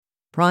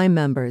Prime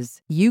members,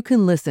 you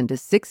can listen to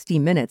 60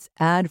 Minutes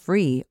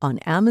ad-free on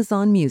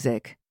Amazon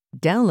Music.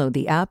 Download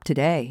the app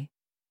today.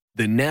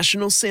 The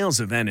national sales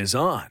event is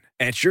on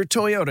at your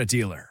Toyota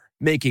dealer,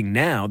 making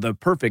now the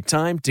perfect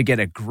time to get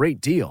a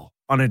great deal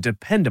on a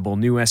dependable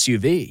new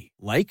SUV,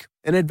 like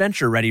an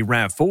adventure-ready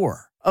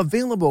RAV4.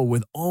 Available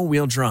with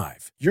all-wheel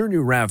drive, your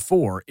new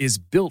RAV4 is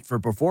built for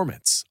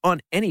performance on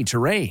any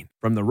terrain,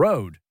 from the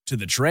road to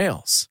the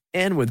trails.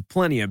 And with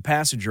plenty of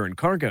passenger and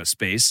cargo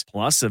space,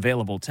 plus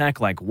available tech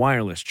like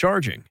wireless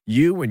charging,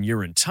 you and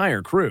your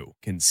entire crew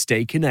can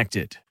stay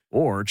connected.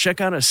 Or check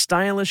out a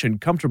stylish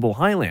and comfortable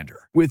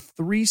Highlander with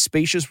 3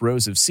 spacious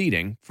rows of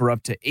seating for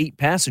up to 8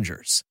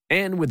 passengers.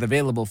 And with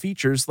available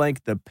features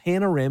like the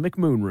panoramic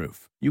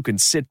moonroof, you can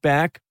sit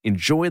back,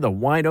 enjoy the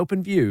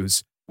wide-open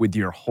views with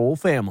your whole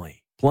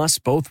family. Plus,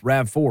 both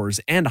RAV4s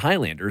and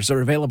Highlanders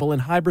are available in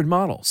hybrid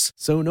models,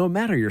 so no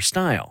matter your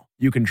style,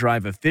 you can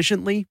drive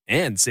efficiently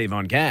and save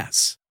on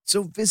gas.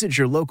 So visit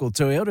your local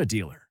Toyota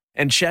dealer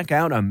and check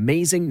out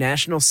amazing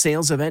national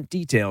sales event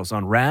details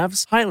on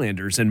RAVs,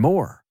 Highlanders, and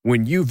more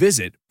when you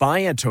visit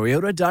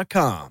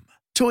buyatoyota.com.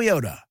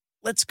 Toyota,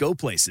 let's go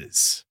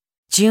places.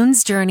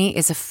 June's Journey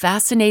is a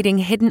fascinating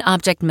hidden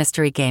object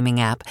mystery gaming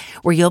app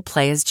where you'll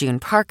play as June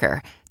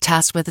Parker,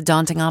 tasked with a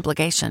daunting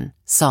obligation: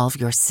 solve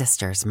your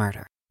sister's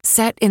murder.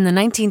 Set in the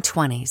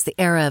 1920s, the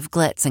era of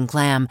glitz and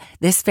glam,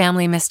 this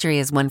family mystery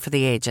is one for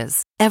the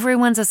ages.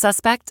 Everyone's a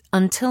suspect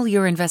until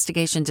your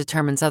investigation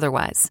determines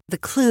otherwise. The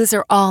clues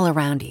are all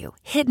around you,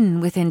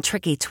 hidden within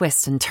tricky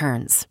twists and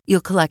turns.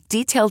 You'll collect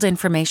detailed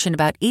information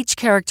about each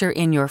character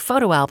in your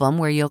photo album,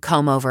 where you'll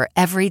comb over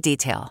every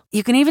detail.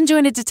 You can even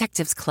join a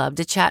detectives club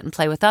to chat and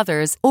play with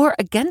others, or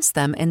against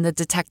them in the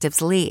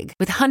Detectives League.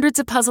 With hundreds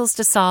of puzzles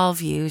to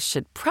solve, you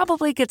should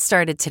probably get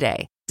started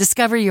today.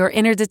 Discover your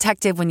inner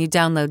detective when you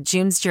download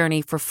June's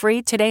Journey for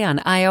free today on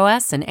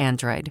iOS and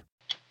Android.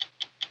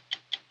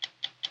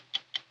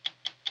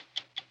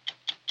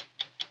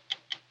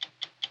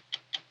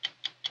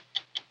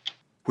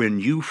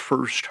 When you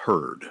first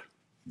heard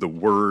the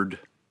word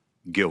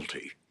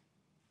guilty,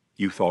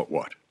 you thought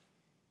what?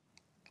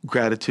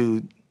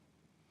 Gratitude,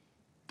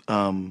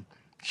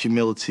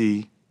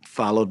 humility,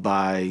 followed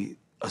by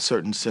a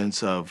certain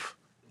sense of,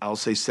 I'll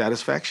say,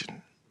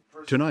 satisfaction.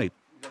 Tonight,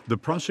 the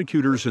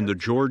prosecutors in the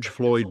George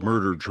Floyd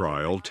murder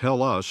trial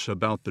tell us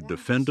about the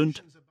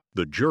defendant,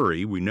 the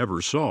jury we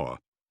never saw,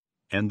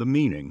 and the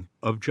meaning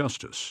of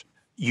justice.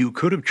 You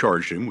could have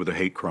charged him with a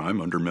hate crime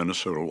under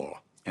Minnesota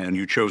law, and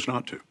you chose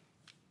not to.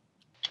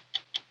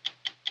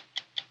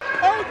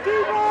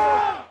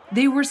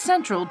 They were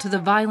central to the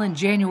violent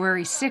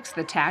January 6th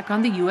attack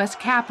on the U.S.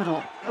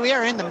 Capitol. We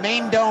are in the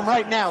main dome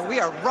right now. We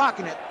are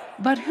rocking it.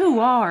 But who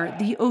are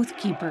the Oath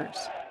Keepers?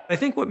 I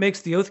think what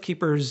makes the Oath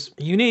Keepers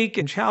unique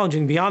and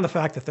challenging, beyond the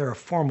fact that they're a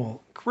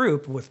formal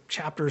group with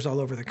chapters all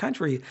over the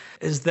country,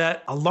 is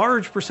that a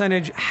large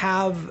percentage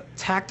have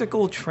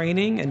tactical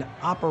training and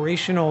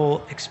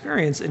operational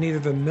experience in either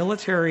the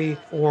military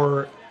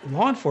or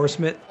law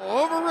enforcement.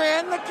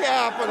 Overran the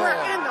Capitol.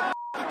 We're in the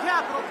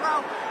Capitol,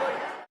 bro.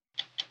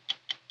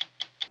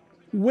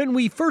 When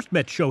we first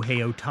met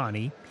Shohei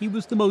Ohtani, he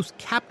was the most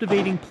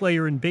captivating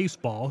player in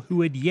baseball who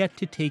had yet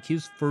to take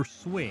his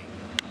first swing,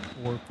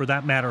 or for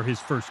that matter, his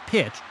first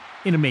pitch,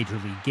 in a major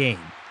league game.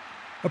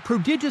 A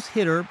prodigious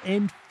hitter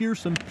and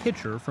fearsome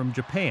pitcher from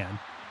Japan,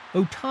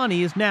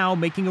 Ohtani is now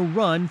making a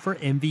run for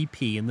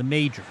MVP in the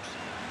majors.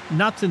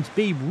 Not since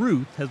Babe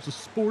Ruth has the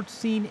sport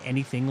seen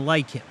anything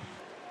like him.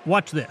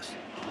 Watch this.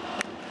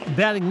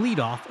 Batting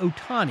leadoff,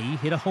 Ohtani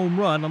hit a home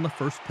run on the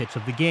first pitch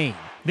of the game.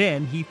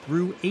 Then he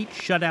threw 8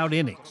 shutout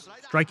innings,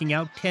 striking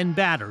out 10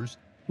 batters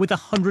with a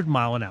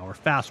 100-mile-an-hour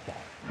fastball.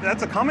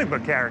 That's a comic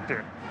book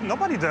character.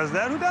 Nobody does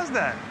that. Who does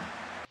that?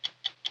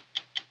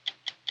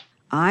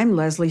 I'm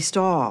Leslie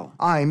Stahl.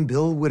 I'm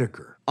Bill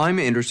Whitaker. I'm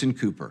Anderson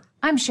Cooper.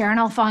 I'm Sharon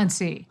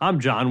Alfonsi. I'm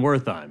John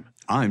Wertheim.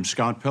 I'm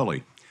Scott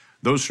Pelley.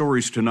 Those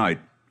stories tonight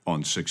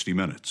on 60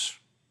 Minutes.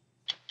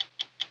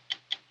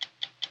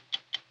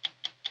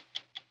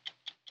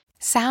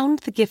 Sound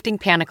the gifting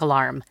panic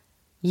alarm.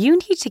 You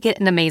need to get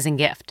an amazing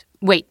gift.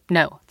 Wait,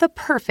 no, the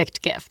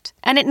perfect gift.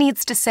 And it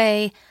needs to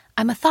say,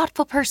 I'm a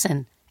thoughtful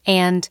person,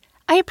 and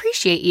I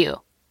appreciate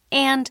you,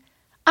 and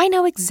I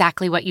know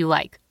exactly what you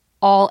like,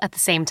 all at the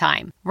same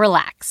time.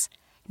 Relax.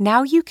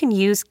 Now you can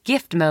use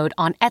gift mode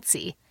on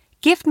Etsy.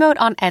 Gift mode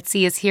on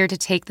Etsy is here to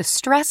take the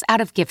stress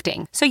out of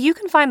gifting, so you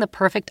can find the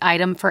perfect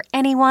item for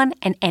anyone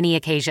and any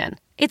occasion.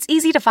 It's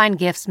easy to find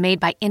gifts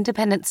made by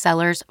independent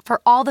sellers for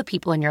all the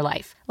people in your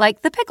life,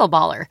 like the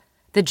pickleballer,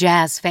 the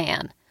jazz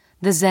fan,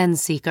 the Zen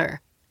seeker,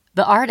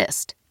 the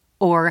artist,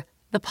 or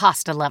the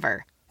pasta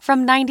lover.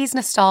 From 90s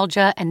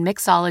nostalgia and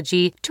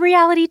mixology to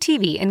reality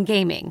TV and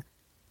gaming,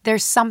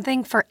 there's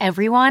something for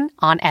everyone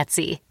on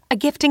Etsy. A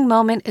gifting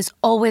moment is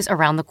always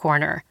around the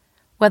corner.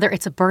 Whether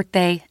it's a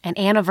birthday, an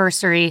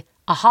anniversary,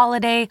 a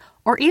holiday,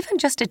 or even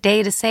just a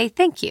day to say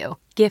thank you,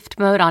 Gift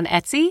Mode on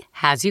Etsy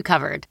has you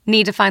covered.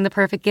 Need to find the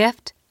perfect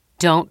gift?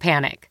 Don't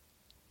panic.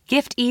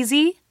 Gift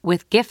easy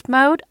with Gift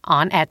Mode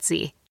on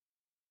Etsy.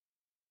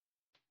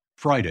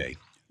 Friday,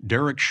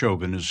 Derek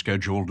Chauvin is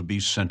scheduled to be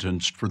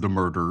sentenced for the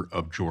murder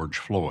of George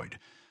Floyd.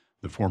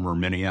 The former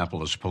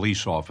Minneapolis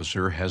police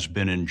officer has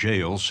been in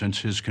jail since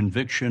his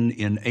conviction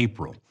in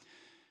April.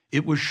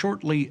 It was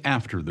shortly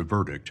after the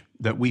verdict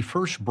that we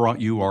first brought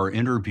you our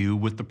interview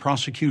with the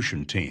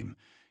prosecution team,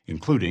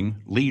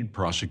 including lead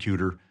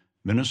prosecutor,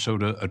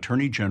 Minnesota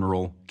Attorney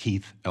General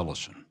Keith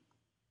Ellison.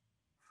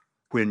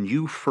 When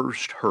you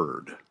first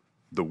heard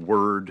the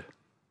word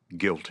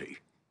guilty,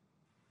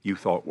 you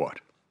thought what?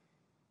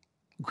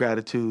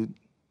 Gratitude,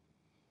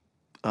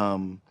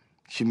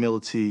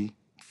 humility,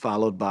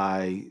 followed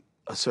by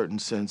a certain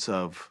sense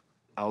of,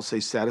 I'll say,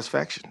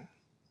 satisfaction.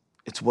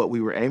 It's what we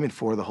were aiming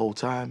for the whole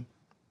time.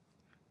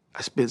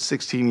 I spent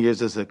 16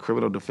 years as a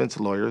criminal defense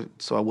lawyer,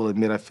 so I will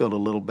admit I felt a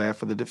little bad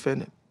for the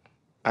defendant.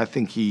 I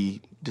think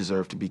he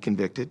deserved to be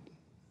convicted,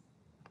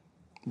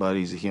 but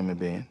he's a human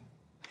being.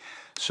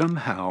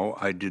 Somehow,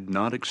 I did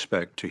not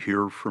expect to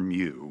hear from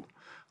you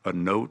a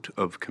note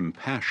of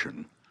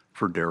compassion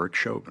for Derek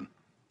Chauvin.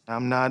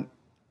 I'm not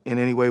in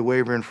any way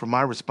wavering from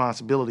my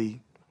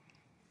responsibility,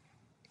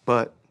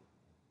 but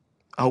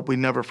I hope we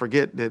never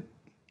forget that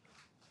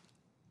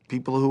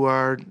people who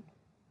are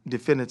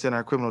defendants in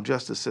our criminal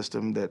justice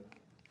system, that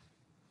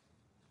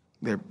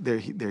they're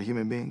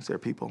human beings, they're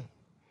people.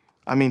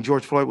 I mean,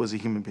 George Floyd was a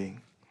human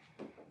being.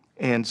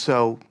 And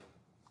so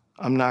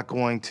I'm not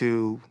going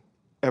to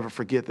ever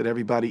forget that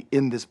everybody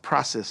in this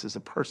process is a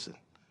person.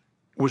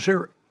 Was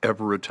there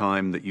ever a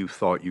time that you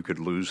thought you could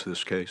lose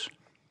this case?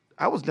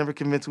 I was never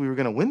convinced we were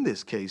going to win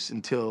this case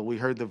until we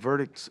heard the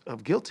verdicts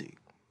of guilty.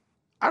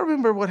 I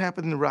remember what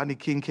happened in the Rodney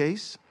King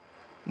case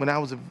when I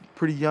was a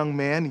pretty young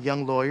man, a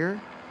young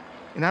lawyer.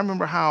 And I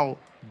remember how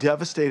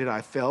devastated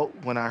I felt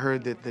when I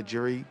heard that the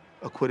jury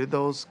acquitted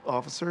those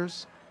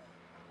officers.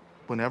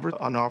 Whenever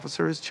an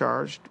officer is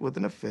charged with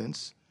an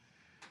offense,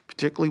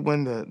 particularly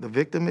when the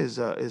victim is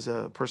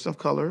a person of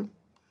color,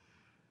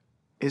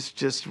 it's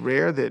just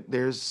rare that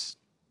there's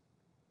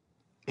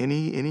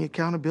any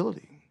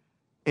accountability.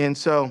 And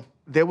so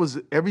there was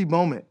every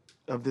moment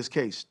of this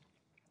case,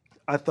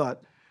 I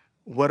thought,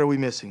 what are we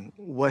missing?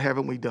 What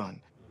haven't we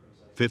done?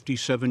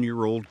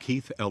 57-year-old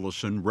Keith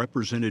Ellison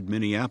represented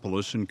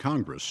Minneapolis in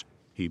Congress.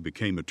 He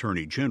became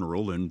Attorney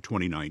General in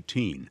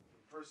 2019.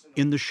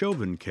 In the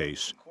Chauvin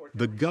case,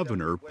 the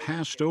governor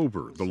passed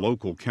over the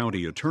local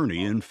county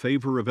attorney in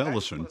favor of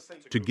Ellison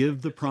to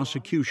give the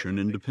prosecution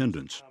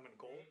independence.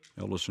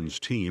 Ellison's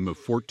team of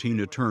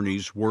 14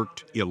 attorneys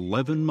worked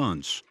 11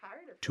 months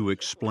to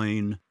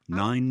explain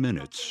 9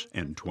 minutes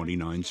and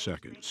 29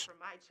 seconds.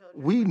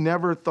 We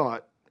never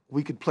thought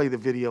we could play the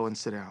video and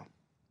sit down.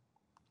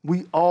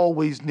 We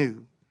always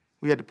knew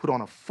we had to put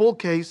on a full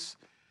case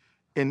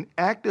and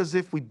act as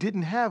if we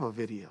didn't have a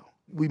video.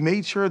 We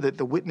made sure that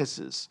the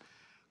witnesses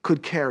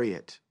could carry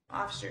it.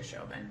 Officer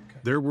Chauvin.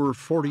 There were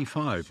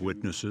 45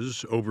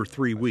 witnesses over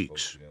 3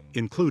 weeks,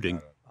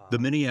 including the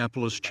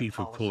Minneapolis Chief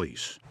of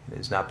Police. It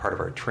is not part of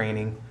our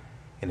training,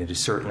 and it is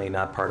certainly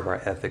not part of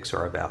our ethics or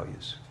our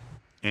values.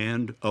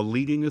 And a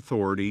leading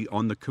authority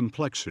on the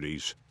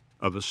complexities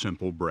of a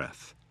simple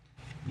breath.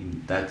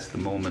 That's the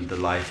moment the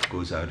life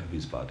goes out of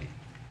his body.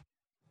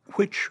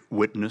 Which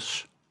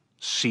witness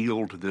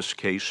sealed this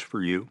case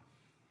for you?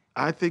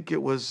 I think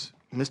it was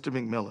Mr.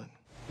 McMillan.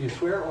 Do you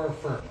swear or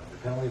affirm under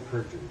penalty of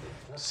perjury?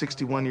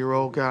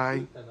 61-year-old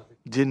guy,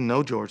 didn't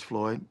know George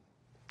Floyd,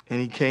 and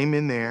he came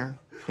in there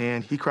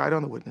and he cried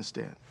on the witness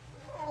stand.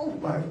 Oh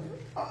my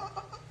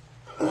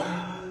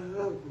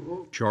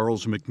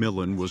Charles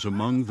McMillan was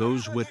among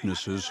those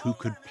witnesses who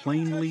could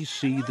plainly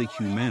see the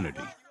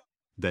humanity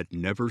that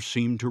never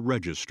seemed to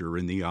register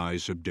in the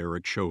eyes of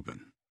Derek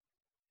Chauvin.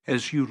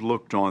 As you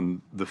looked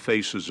on the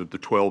faces of the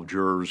 12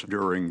 jurors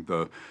during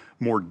the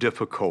more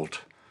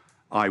difficult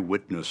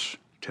eyewitness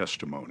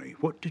testimony,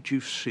 what did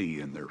you see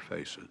in their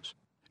faces?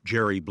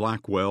 Jerry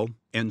Blackwell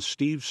and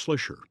Steve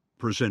Slisher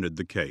presented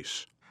the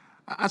case.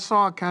 I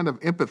saw a kind of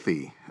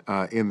empathy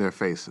in their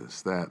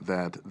faces,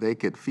 that they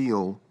could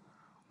feel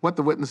what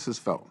the witnesses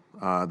felt.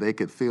 They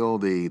could feel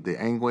the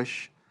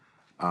anguish.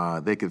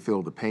 They could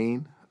feel the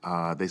pain.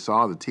 They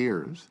saw the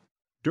tears.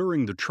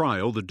 During the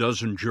trial, the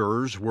dozen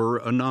jurors were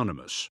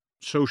anonymous,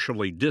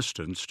 socially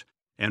distanced,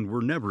 and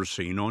were never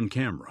seen on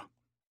camera.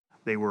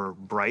 They were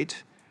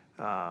bright,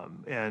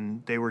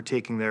 and they were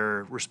taking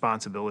their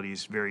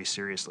responsibilities very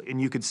seriously. And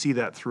you could see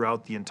that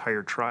throughout the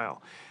entire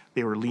trial.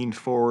 They were leaned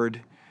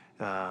forward,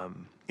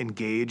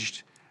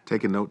 engaged.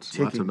 Taking notes,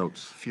 lots of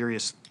notes.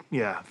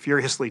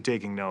 Furiously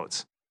taking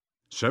notes.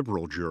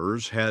 Several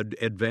jurors had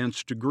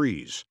advanced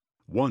degrees.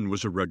 One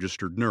was a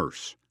registered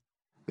nurse.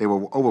 They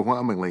were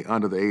overwhelmingly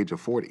under the age of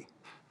 40,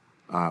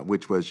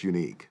 which was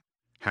unique.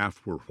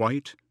 Half were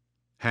white,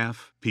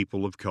 half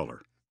people of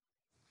color.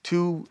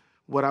 Two,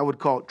 what I would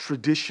call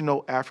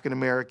traditional African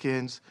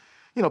Americans,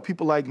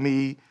 people like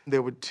me.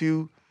 There were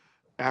 2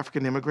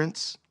 African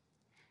immigrants.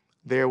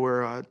 There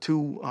were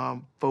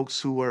 2 folks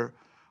who were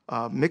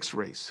mixed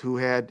race, who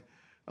had,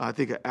 I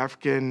think, an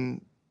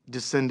African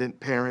descendant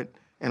parent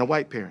and a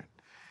white parent.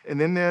 And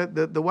then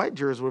the white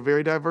jurors were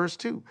very diverse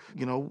too.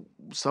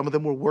 Some of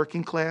them were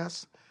working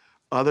class,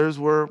 Others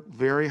were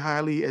very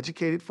highly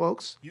educated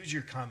folks. Use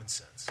your common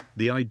sense.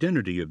 The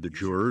identity of the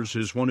jurors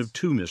is one of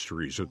two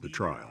mysteries of the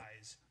trial.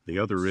 The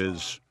other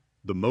is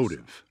the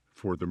motive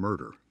for the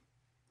murder.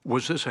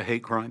 Was this a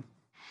hate crime?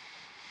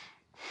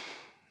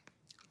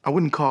 I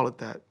wouldn't call it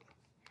that,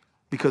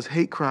 because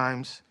hate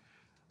crimes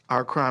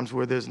are crimes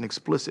where there's an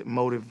explicit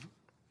motive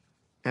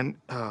and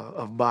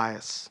of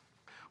bias.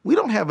 We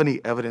don't have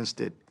any evidence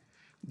that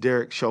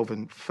Derek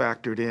Chauvin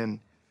factored in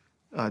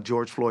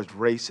George Floyd's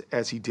race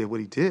as he did what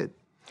he did.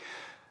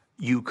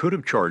 You could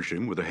have charged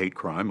him with a hate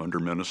crime under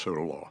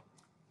Minnesota law,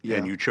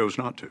 and you chose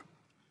not to.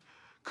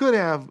 Could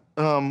have,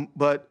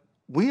 but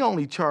we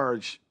only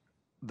charge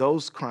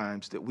those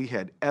crimes that we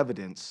had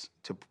evidence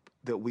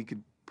that we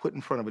could put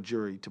in front of a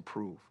jury to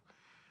prove.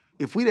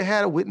 If we'd have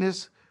had a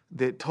witness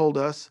that told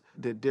us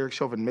that Derek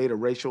Chauvin made a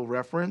racial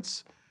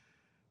reference,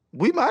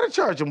 we might have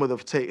charged him with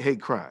a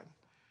hate crime.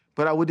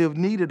 But I would have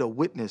needed a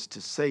witness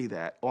to say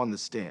that on the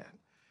stand.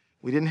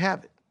 We didn't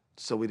have it,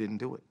 so we didn't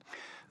do it.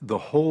 The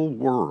whole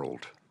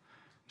world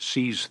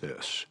sees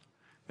this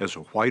as a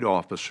white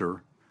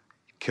officer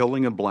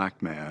killing a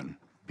black man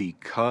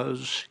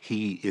because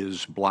he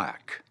is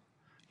black.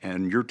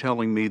 And you're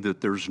telling me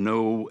that there's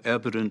no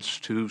evidence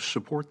to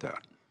support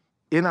that?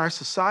 In our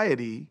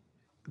society,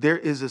 there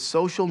is a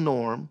social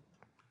norm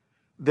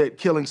that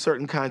killing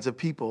certain kinds of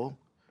people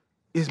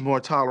is more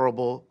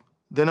tolerable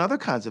than other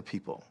kinds of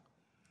people.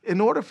 In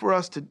order for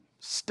us to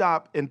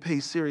stop and pay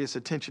serious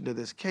attention to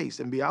this case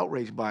and be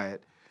outraged by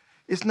it,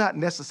 it's not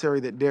necessary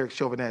that Derek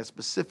Chauvin had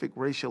specific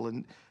racial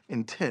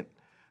intent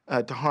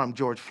to harm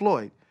George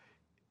Floyd.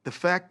 The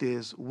fact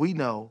is, we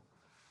know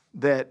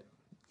that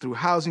through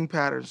housing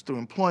patterns, through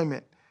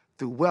employment,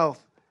 through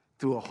wealth,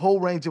 through a whole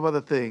range of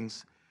other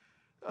things,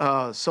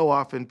 so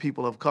often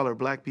people of color,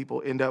 black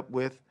people, end up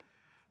with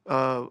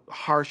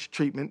harsh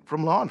treatment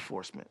from law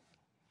enforcement.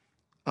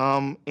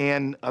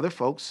 And other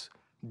folks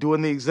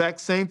doing the exact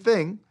same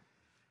thing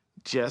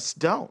just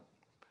don't.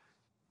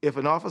 If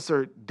an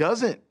officer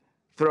doesn't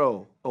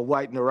throw a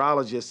white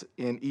neurologist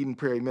in Eden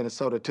Prairie,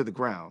 Minnesota to the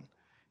ground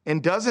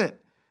and doesn't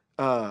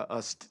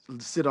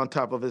sit on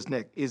top of his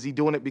neck, is he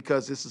doing it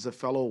because this is a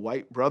fellow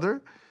white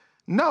brother?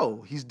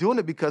 No, he's doing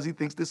it because he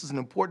thinks this is an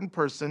important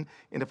person,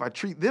 and if I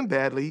treat them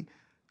badly,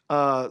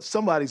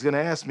 somebody's gonna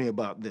ask me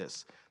about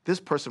this. This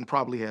person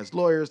probably has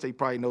lawyers, he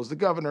probably knows the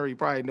governor,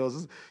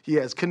 he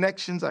has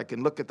connections, I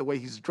can look at the way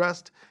he's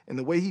dressed and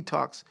the way he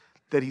talks,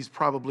 that he's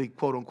probably,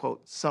 quote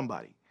unquote,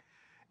 somebody.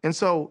 And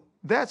so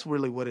that's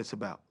really what it's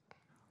about.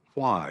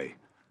 Why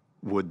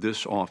would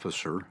this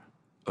officer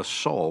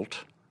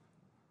assault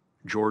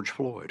George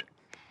Floyd?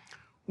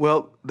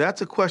 Well,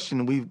 that's a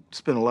question we've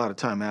spent a lot of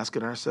time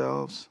asking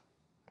ourselves.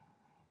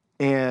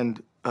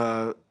 And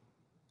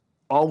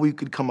all we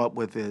could come up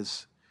with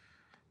is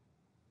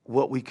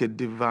what we could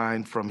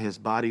divine from his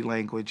body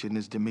language and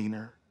his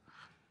demeanor.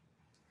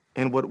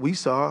 And what we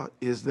saw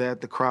is that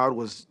the crowd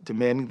was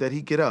demanding that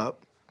he get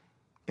up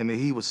and that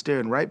he was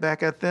staring right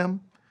back at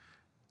them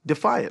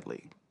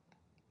defiantly.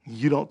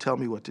 You don't tell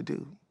me what to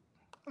do.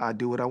 I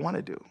do what I want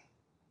to do.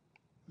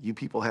 You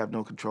people have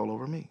no control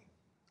over me.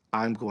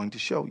 I'm going to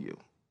show you.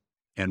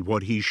 And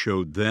what he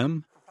showed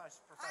them,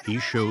 he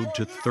showed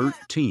to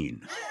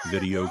 13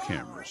 video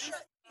cameras.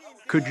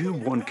 Could you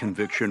have won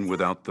conviction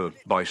without the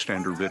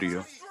bystander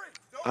video?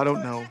 I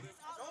don't know.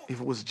 If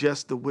it was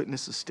just the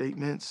witnesses'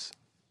 statements,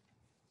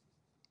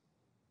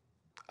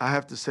 I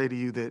have to say to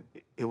you that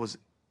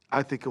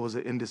I think it was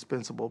an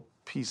indispensable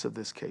piece of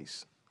this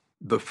case.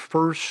 The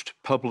first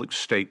public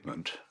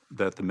statement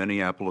that the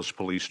Minneapolis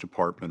Police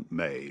Department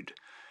made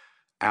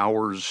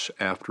hours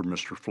after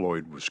Mr.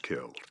 Floyd was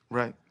killed,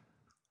 right,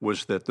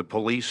 was that the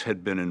police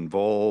had been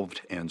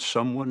involved and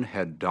someone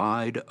had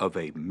died of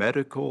a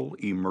medical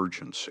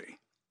emergency.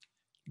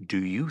 Do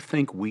you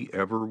think we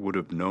ever would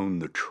have known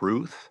the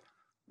truth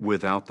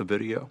without the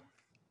video?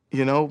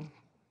 You know,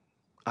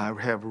 I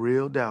have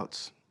real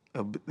doubts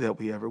that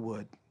we ever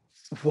would.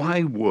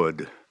 Why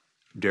would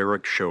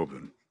Derek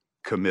Chauvin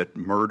commit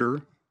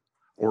murder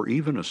or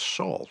even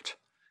assault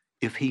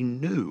if he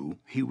knew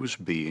he was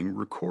being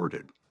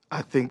recorded?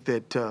 I think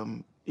that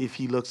if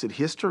he looks at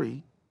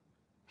history,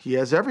 he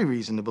has every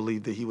reason to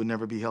believe that he would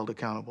never be held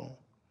accountable.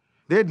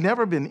 There had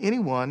never been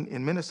anyone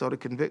in Minnesota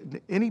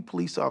any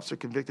police officer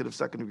convicted of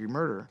second-degree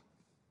murder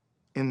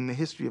in the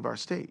history of our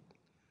state.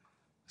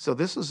 So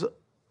this was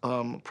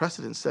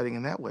precedent setting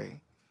in that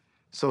way.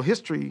 So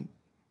history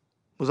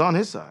was on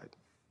his side.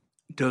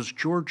 Does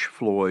George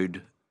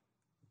Floyd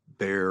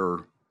bear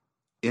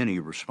any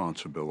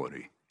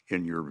responsibility,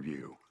 in your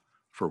view,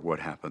 for what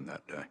happened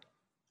that day?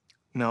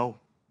 No,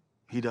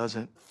 he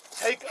doesn't.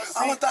 Take a seat.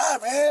 I'm gonna die,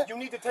 man. You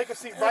need to take a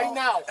seat right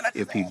now.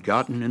 If he'd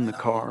gotten in the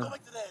car,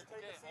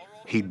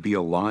 he'd be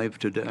alive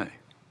today.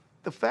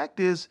 The fact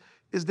is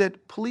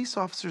that police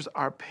officers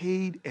are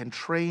paid and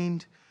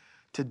trained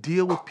to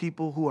deal with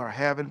people who are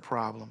having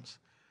problems.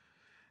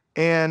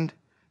 And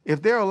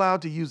if they're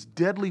allowed to use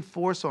deadly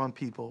force on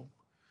people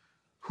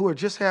who are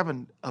just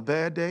having a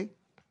bad day,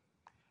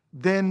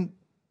 then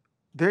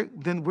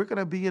we're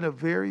gonna be in a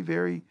very,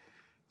 very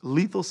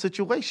lethal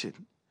situation.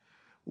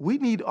 We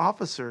need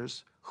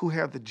officers who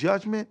have the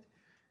judgment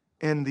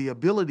and the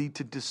ability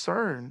to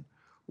discern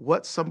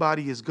what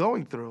somebody is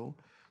going through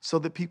so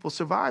that people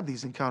survive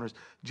these encounters.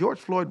 George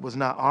Floyd was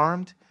not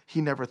armed.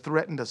 He never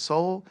threatened a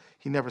soul.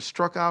 He never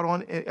struck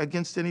out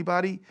against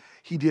anybody.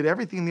 He did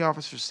everything the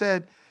officer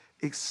said,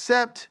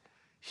 except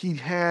he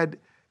had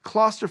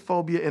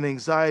claustrophobia and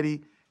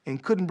anxiety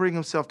and couldn't bring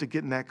himself to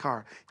get in that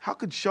car. How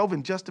could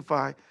Chauvin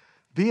justify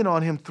being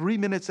on him 3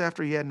 minutes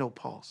after he had no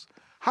pulse?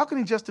 How can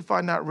he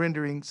justify not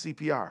rendering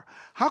CPR?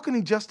 How can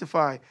he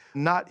justify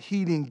not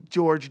heeding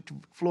George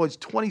Floyd's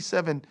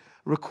 27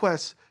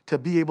 requests to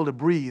be able to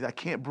breathe? I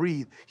can't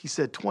breathe, he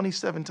said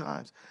 27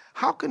 times.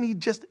 How can he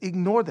just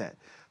ignore that?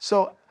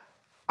 So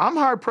I'm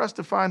hard-pressed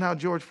to find how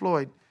George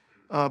Floyd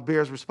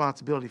bears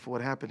responsibility for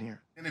what happened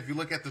here. And if you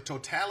look at the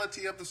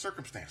totality of the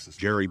circumstances.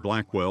 Jerry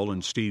Blackwell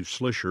and Steve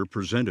Slisher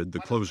presented the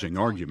closing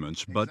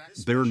arguments, but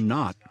they're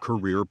not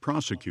career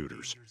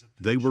prosecutors.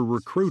 They were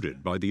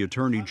recruited by the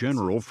Attorney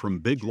General from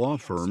big law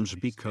firms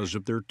because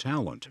of their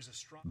talent.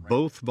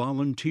 Both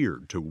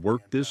volunteered to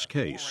work this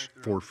case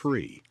for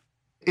free.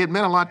 It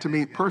meant a lot to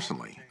me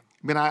personally. I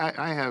mean,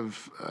 I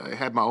have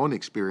had my own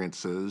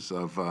experiences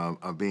of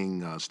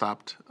being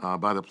stopped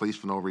by the police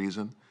for no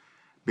reason,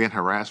 being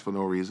harassed for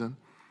no reason,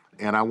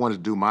 and I wanted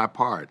to do my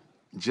part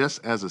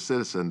just as a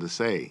citizen to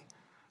say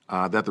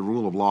that the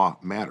rule of law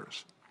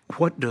matters.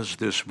 What does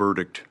this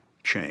verdict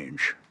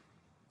change?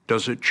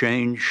 Does it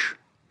change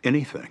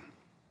anything?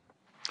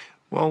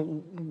 Well,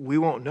 we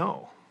won't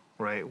know,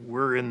 right?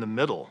 We're in the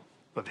middle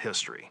of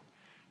history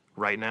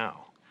right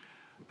now.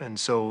 And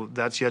so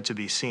that's yet to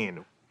be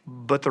seen.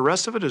 But the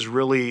rest of it is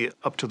really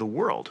up to the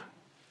world,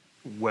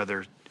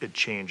 whether it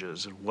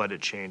changes and what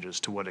it changes,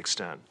 to what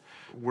extent.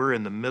 We're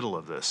in the middle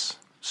of this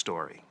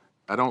story.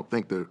 I don't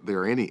think there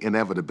are any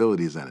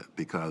inevitabilities in it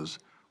because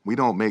we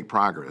don't make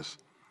progress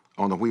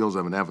on the wheels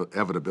of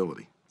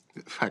inevitability.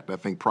 In fact, I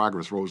think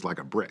progress rolls like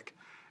a brick.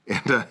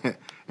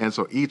 And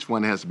so each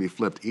one has to be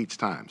flipped each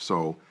time.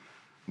 So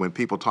when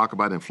people talk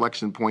about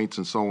inflection points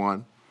and so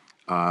on,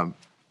 I'm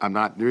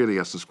not really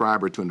a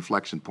subscriber to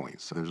inflection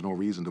points. There's no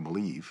reason to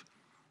believe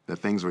that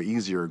things are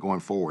easier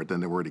going forward than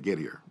they were to get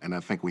here. And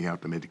I think we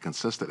have to make a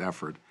consistent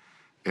effort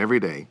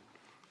every day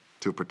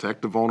to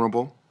protect the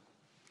vulnerable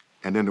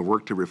and then to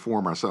work to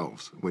reform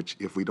ourselves, which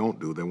if we don't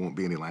do, there won't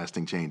be any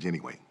lasting change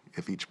anyway,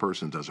 if each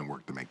person doesn't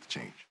work to make the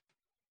change.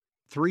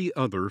 3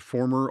 other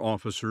former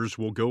officers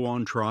will go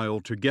on trial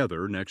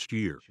together next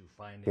year.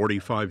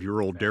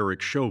 45-year-old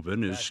Derek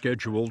Chauvin is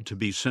scheduled to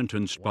be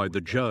sentenced by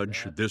the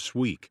judge this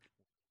week.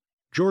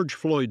 George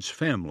Floyd's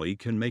family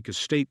can make a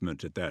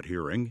statement at that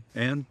hearing,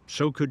 and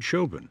so could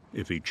Chauvin,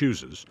 if he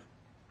chooses.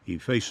 He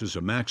faces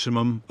a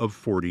maximum of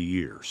 40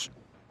 years.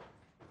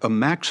 A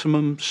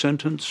maximum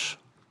sentence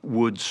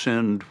would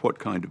send what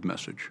kind of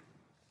message?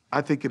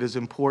 I think it is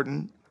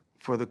important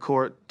for the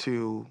court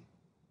to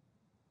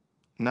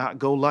not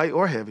go light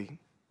or heavy.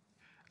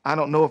 I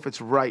don't know if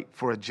it's right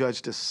for a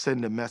judge to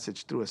send a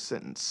message through a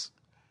sentence,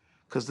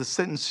 because the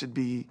sentence should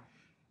be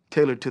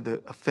tailored to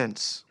the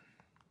offense,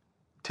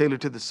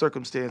 tailored to the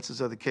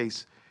circumstances of the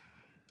case.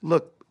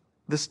 Look,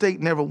 the state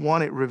never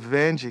wanted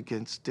revenge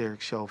against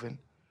Derek Chauvin.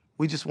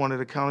 We just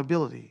wanted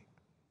accountability.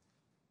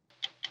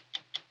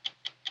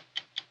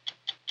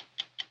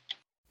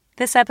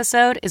 This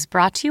episode is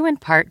brought to you in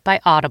part by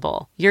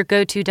Audible, your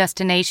go-to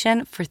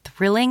destination for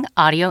thrilling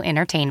audio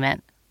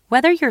entertainment.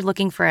 Whether you're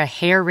looking for a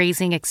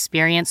hair-raising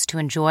experience to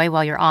enjoy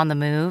while you're on the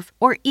move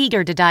or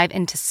eager to dive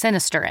into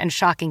sinister and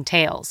shocking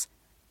tales,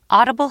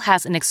 Audible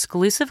has an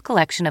exclusive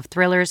collection of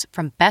thrillers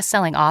from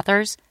best-selling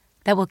authors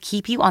that will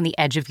keep you on the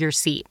edge of your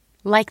seat,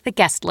 like The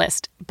Guest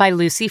List by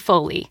Lucy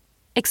Foley.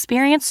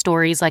 Experience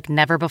stories like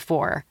never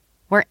before,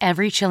 where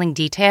every chilling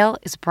detail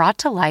is brought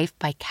to life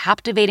by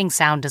captivating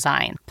sound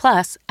design.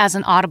 Plus, as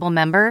an Audible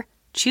member,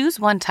 choose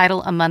one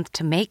title a month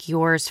to make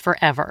yours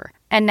forever.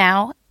 And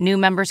now, new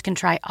members can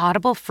try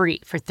Audible free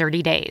for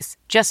 30 days.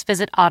 Just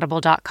visit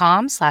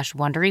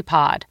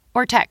audible.com/WonderyPod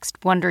or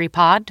text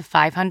WonderyPod to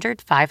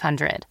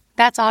 500-500.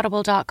 That's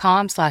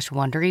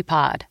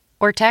audible.com/WonderyPod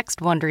or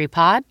text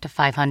WonderyPod to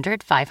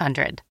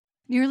 500-500.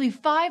 Nearly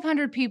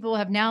 500 people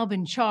have now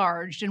been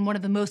charged in one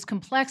of the most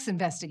complex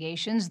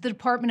investigations the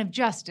Department of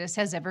Justice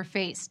has ever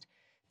faced,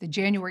 the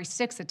January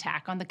 6th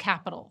attack on the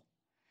Capitol.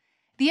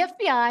 The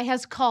FBI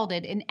has called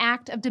it an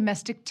act of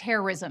domestic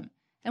terrorism,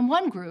 and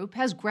one group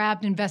has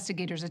grabbed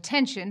investigators'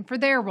 attention for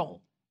their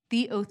role,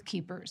 the Oath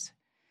Keepers.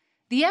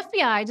 The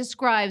FBI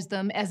describes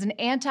them as an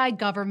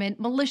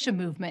anti-government militia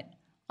movement,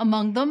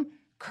 among them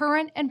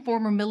current and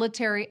former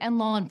military and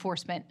law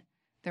enforcement.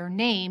 Their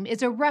name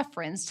is a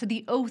reference to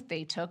the oath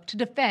they took to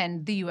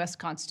defend the U.S.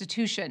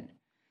 Constitution.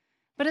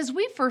 But as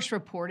we first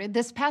reported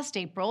this past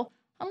April,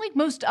 unlike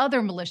most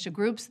other militia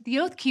groups, the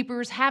Oath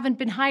Keepers haven't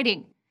been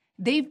hiding.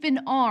 They've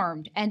been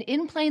armed and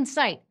in plain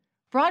sight,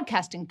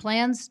 broadcasting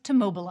plans to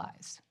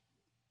mobilize.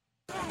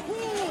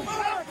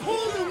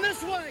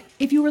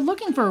 If you were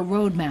looking for a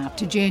roadmap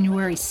to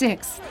January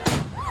 6th,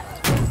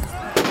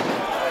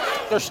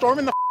 they're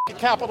storming the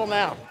Capitol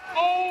now.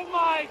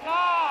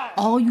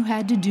 all you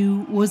had to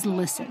do was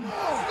listen.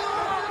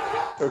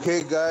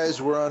 Okay,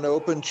 guys, we're on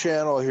open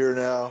channel here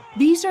now.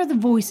 These are the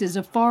voices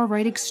of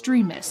far-right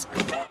extremists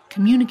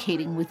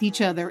communicating with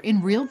each other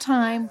in real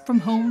time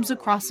from homes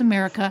across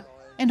America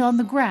and on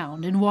the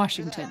ground in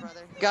Washington.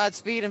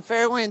 Godspeed and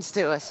fair winds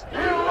to us.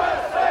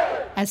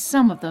 As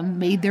some of them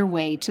made their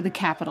way to the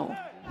Capitol.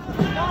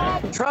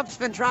 Trump's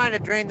been trying to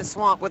drain the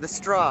swamp with a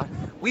straw.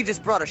 We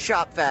just brought a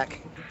shop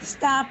vac.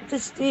 Stop the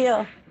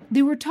steal.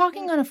 They were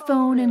talking on a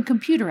phone and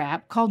computer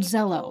app called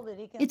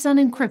Zello. It's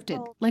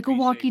unencrypted, like a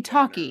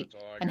walkie-talkie,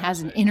 and has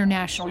an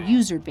international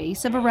user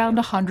base of around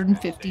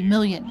 150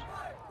 million.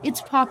 It's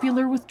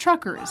popular with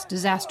truckers,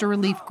 disaster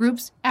relief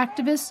groups,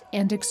 activists,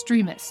 and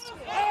extremists.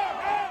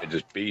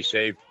 Just be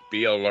safe,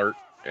 be alert,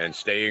 and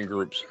stay in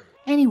groups.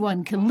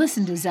 Anyone can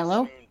listen to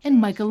Zello, and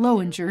Micah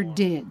Lowinger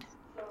did.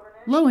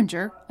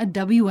 Lowinger, a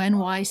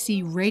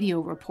WNYC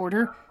radio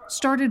reporter,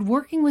 started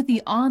working with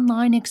the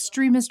online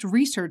extremist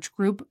research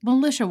group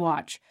Militia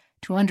Watch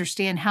to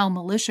understand how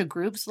militia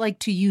groups like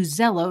to use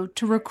Zello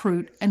to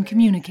recruit and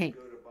communicate.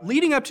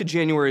 Leading up to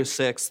January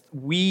 6th,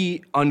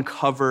 we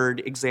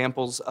uncovered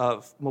examples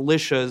of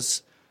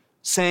militias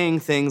saying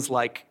things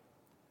like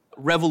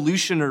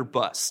revolution or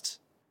bust,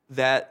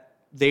 that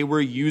they were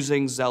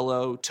using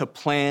Zello to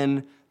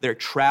plan their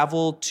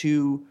travel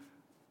to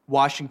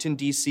Washington,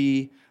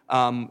 D.C.,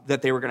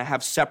 that they were going to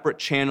have separate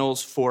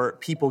channels for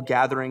people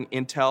gathering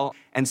intel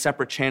and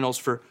separate channels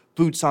for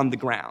boots on the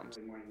ground.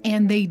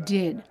 And they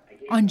did.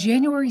 On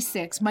January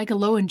 6, Micah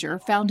Lowinger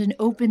found an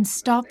open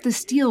Stop the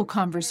Steal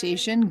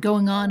conversation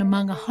going on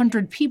among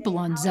 100 people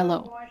on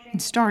Zello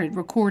and started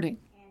recording.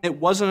 It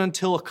wasn't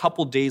until a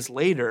couple days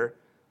later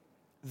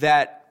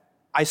that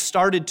I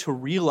started to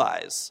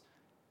realize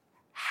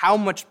how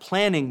much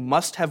planning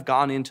must have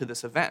gone into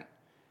this event.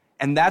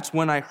 And that's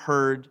when I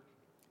heard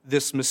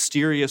this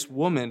mysterious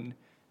woman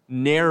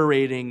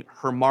narrating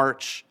her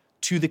march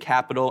to the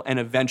Capitol and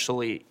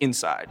eventually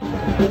inside.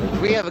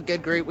 We have a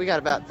good group. We got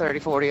about 30,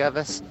 40 of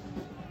us.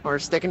 We're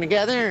sticking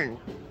together and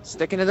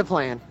sticking to the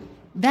plan.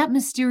 That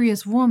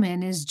mysterious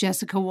woman is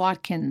Jessica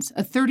Watkins,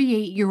 a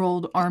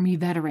 38-year-old Army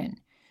veteran.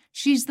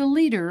 She's the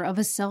leader of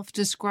a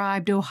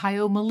self-described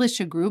Ohio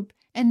militia group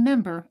and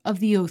member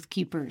of the Oath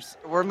Keepers.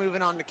 We're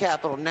moving on to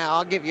Capitol now.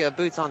 I'll give you a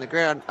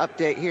boots-on-the-ground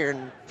update here in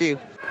a few.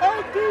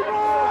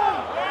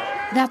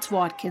 That's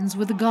Watkins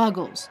with the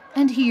goggles,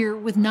 and here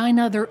with 9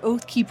 other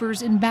Oath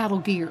Keepers in battle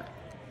gear.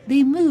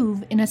 They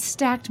move in a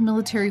stacked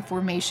military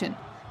formation,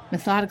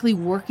 methodically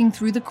working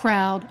through the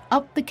crowd,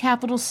 up the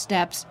Capitol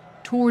steps,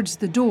 towards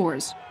the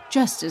doors,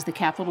 just as the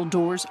Capitol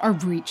doors are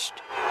breached.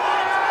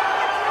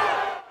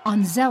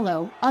 On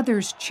Zello,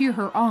 others cheer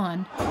her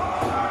on.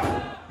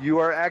 You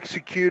are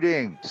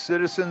executing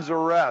citizens'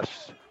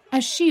 arrests.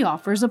 As she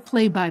offers a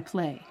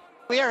play-by-play.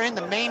 We are in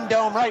the main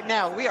dome right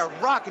now. We are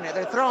rocking it.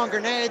 They're throwing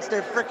grenades.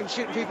 They're freaking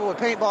shooting people with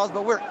paintballs,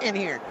 but we're in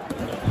here.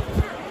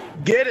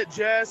 Get it,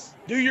 Jess.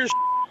 Do your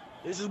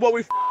This is what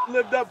we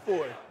lived up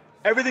for.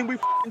 Everything we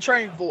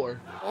trained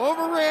for.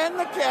 Overran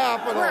the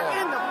Capitol.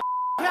 We're in the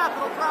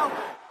Capitol, bro.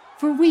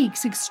 For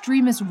weeks,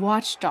 extremist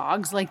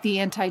watchdogs like the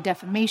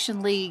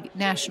Anti-Defamation League,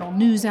 national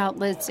news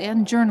outlets,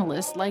 and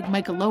journalists like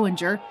Micah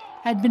Lowinger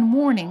had been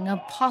warning of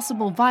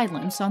possible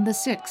violence on the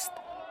 6th.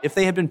 If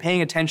they had been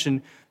paying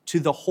attention to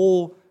the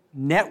whole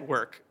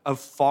network of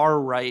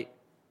far-right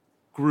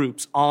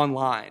groups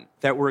online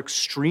that were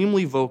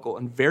extremely vocal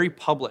and very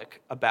public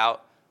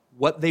about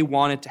what they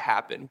wanted to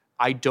happen,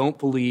 I don't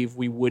believe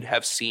we would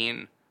have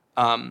seen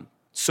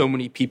so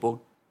many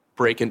people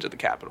break into the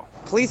Capitol.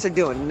 Police are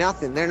doing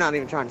nothing. They're not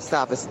even trying to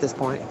stop us at this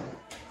point.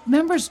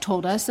 Members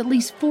told us at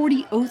least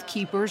 40 Oath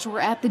Keepers were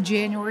at the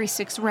January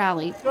 6th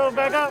rally,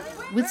 back up.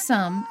 with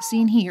some,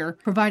 seen here,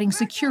 providing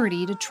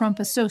security to Trump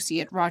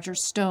associate Roger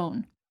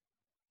Stone.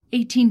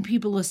 18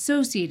 people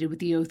associated with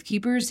the Oath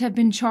Keepers have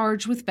been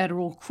charged with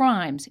federal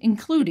crimes,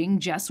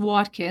 including Jess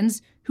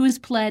Watkins, who has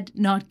pled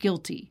not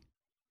guilty.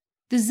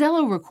 The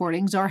Zello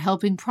recordings are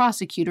helping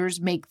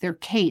prosecutors make their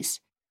case.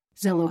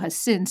 Zello has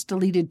since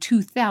deleted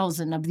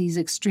 2,000 of these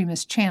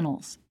extremist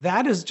channels.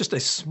 That is just a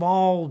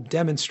small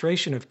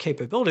demonstration of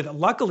capability that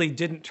luckily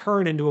didn't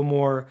turn into a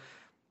more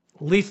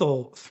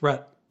lethal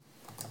threat.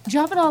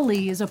 Javed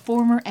Ali is a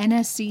former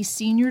NSC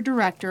senior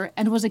director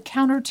and was a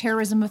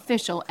counterterrorism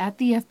official at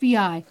the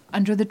FBI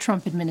under the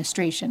Trump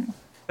administration.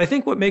 I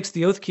think what makes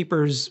the Oath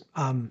Keepers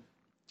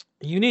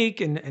unique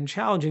and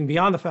challenging,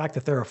 beyond the fact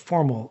that they're a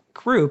formal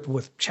group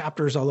with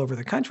chapters all over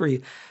the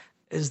country,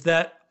 is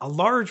that a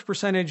large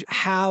percentage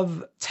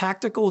have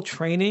tactical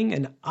training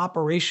and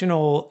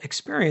operational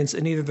experience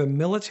in either the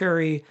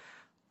military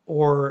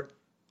or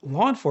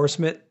law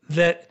enforcement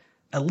that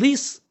at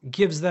least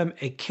gives them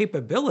a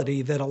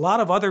capability that a lot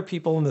of other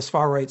people in this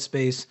far-right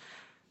space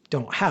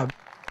don't have.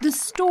 The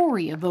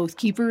story of Oath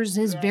Keepers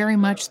is very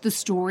much the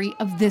story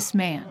of this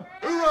man.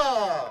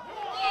 Hoorah!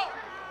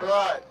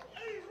 Right.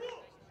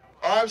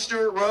 I'm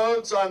Stuart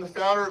Rhodes. I'm the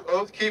founder of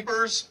Oath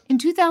Keepers. In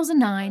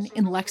 2009,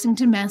 in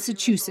Lexington,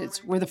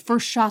 Massachusetts, where the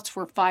first shots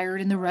were fired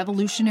in the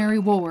Revolutionary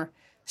War,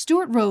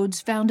 Stuart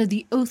Rhodes founded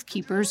the Oath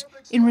Keepers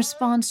in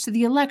response to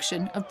the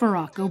election of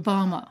Barack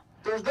Obama.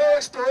 There's no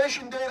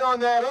expiration date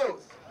on that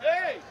oath.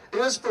 It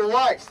is for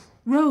life.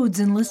 Rhodes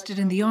enlisted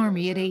in the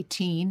Army at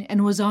 18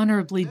 and was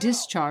honorably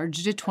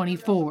discharged at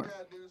 24.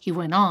 He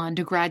went on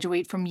to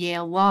graduate from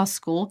Yale Law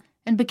School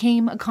and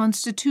became a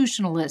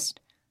constitutionalist,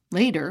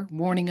 later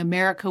warning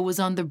America was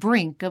on the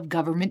brink of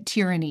government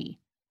tyranny.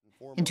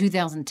 In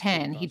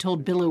 2010, he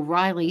told Bill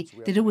O'Reilly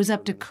that it was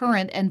up to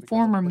current and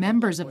former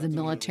members of the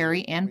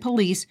military and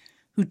police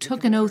who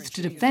took an oath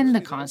to defend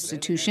the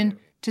Constitution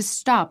to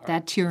stop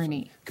that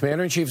tyranny.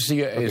 Commander-in-Chief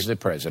is the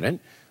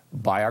president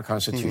by our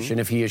Constitution.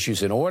 If he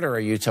issues an order, are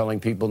you telling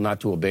people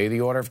not to obey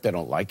the order if they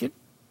don't like it?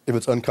 If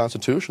it's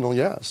unconstitutional,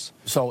 yes.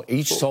 So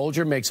each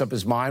soldier makes up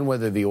his mind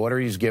whether the order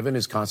he's given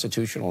is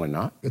constitutional or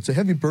not? It's a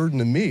heavy burden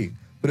to me,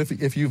 but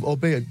if you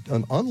obey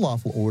an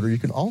unlawful order, you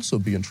can also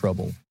be in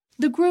trouble.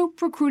 The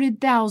group recruited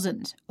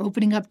thousands,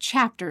 opening up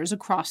chapters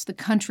across the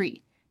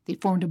country. They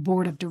formed a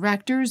board of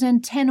directors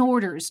and 10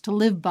 orders to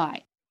live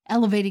by,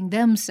 elevating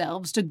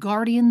themselves to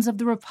guardians of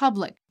the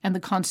Republic and the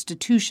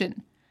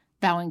Constitution,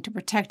 vowing to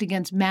protect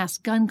against mass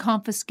gun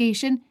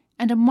confiscation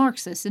and a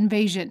Marxist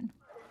invasion.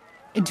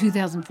 In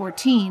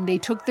 2014, they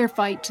took their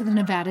fight to the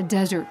Nevada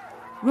desert.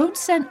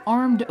 Rhodes sent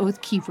armed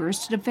Oath Keepers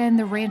to defend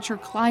the rancher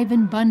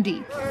Cliven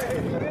Bundy,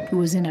 who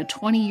was in a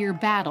 20-year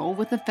battle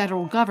with the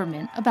federal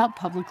government about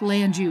public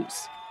land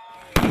use.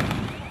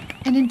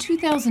 And in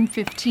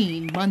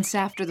 2015, months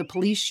after the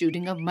police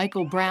shooting of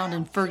Michael Brown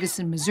in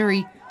Ferguson,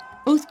 Missouri,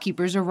 Oath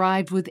Keepers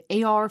arrived with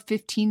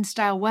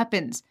AR-15-style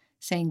weapons,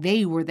 saying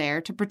they were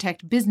there to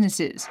protect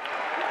businesses.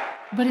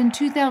 But in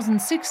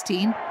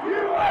 2016,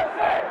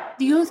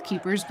 the Oath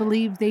Keepers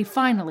believed they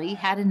finally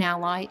had an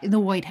ally in the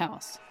White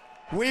House.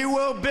 We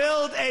will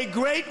build a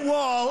great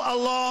wall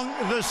along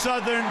the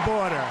southern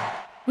border.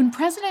 When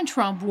President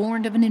Trump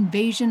warned of an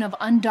invasion of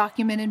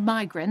undocumented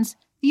migrants,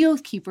 the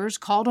Oath Keepers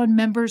called on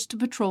members to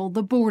patrol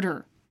the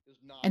border.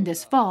 And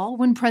this fall,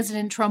 when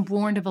President Trump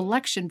warned of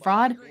election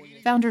fraud,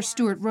 founder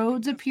Stuart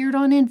Rhodes appeared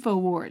on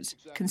InfoWars,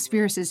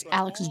 conspiracist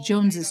Alex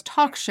Jones's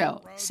talk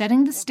show,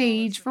 setting the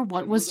stage for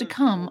what was to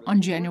come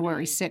on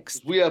January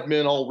 6th. We have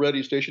men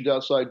already stationed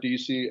outside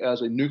D.C.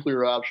 as a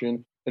nuclear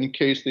option. In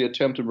case they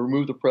attempt to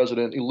remove the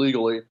president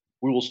illegally,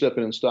 we will step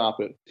in and stop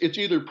it. It's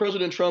either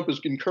President Trump is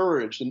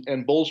encouraged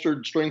and bolstered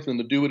and strengthened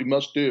to do what he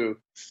must do,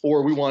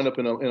 or we wind up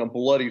in a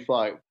bloody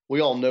fight.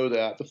 We all know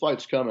that. The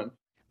fight's coming.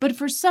 But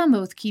for some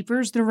Oath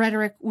Keepers, the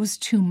rhetoric was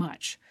too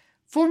much.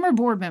 Former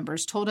board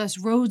members told us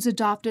Rhodes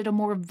adopted a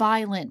more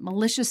violent,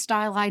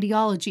 militia-style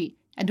ideology,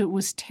 and it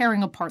was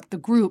tearing apart the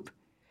group.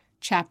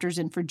 Chapters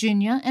in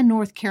Virginia and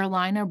North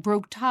Carolina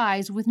broke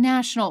ties with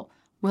National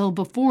well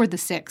before the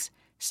 6th,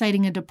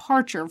 citing a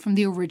departure from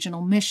the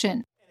original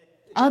mission.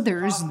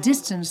 Others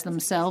distanced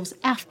themselves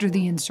after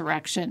the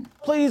insurrection.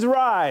 Please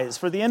rise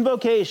for the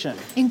invocation.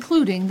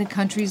 Including the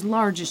country's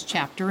largest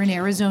chapter in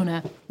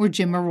Arizona, where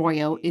Jim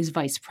Arroyo is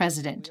vice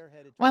president.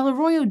 While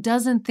Arroyo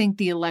doesn't think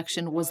the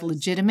election was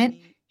legitimate,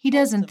 he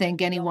doesn't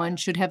think anyone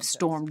should have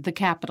stormed the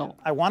Capitol.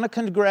 I want to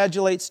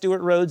congratulate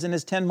Stuart Rhodes and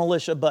his 10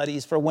 militia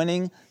buddies for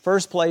winning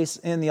first place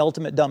in the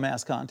Ultimate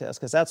Dumbass Contest,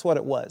 because that's what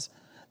it was.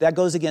 That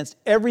goes against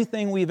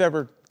everything we've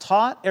ever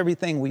taught,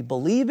 everything we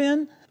believe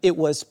in. It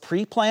was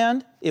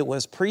pre-planned. It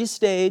was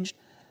pre-staged.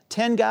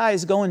 10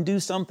 guys go and do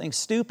something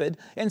stupid,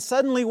 and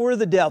suddenly we're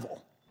the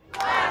devil.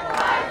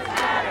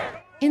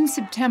 In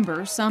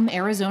September, some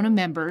Arizona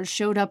members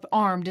showed up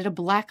armed at a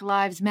Black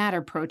Lives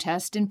Matter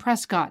protest in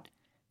Prescott.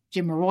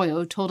 Jim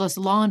Arroyo told us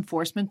law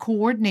enforcement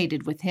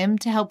coordinated with him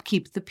to help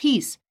keep the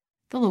peace.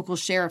 The local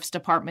sheriff's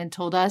department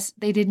told us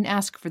they didn't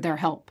ask for their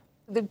help.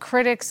 The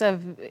critics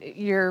of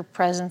your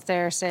presence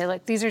there say,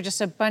 like, these are just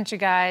a bunch of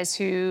guys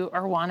who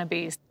are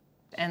wannabes,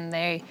 and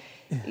they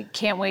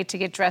can't wait to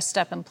get dressed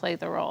up and play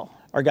the role.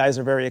 Our guys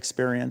are very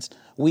experienced.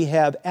 We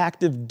have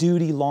active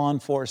duty law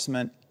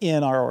enforcement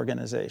in our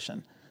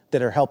organization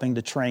that are helping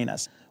to train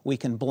us. We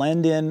can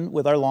blend in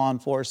with our law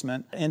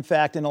enforcement. In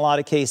fact, in a lot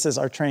of cases,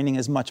 our training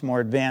is much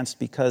more advanced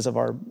because of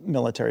our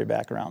military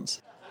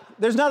backgrounds.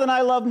 There's nothing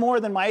I love more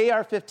than my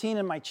AR-15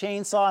 and my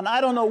chainsaw, and I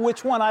don't know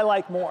which one I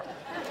like more.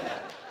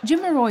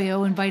 Jim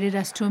Arroyo invited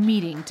us to a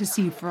meeting to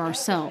see for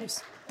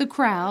ourselves. The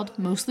crowd,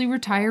 mostly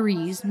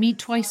retirees, meet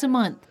twice a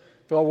month.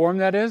 Feel how warm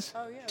that is?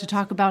 To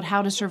talk about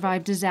how to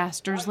survive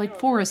disasters like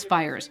forest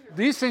fires.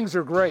 These things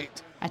are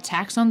great.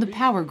 Attacks on the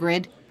power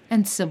grid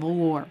and civil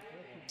war.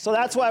 So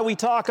that's why we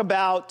talk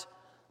about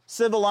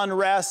civil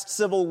unrest,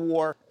 civil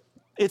war.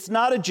 It's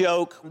not a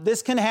joke.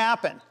 This can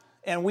happen,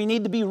 and we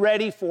need to be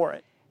ready for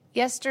it.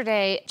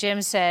 Yesterday,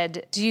 Jim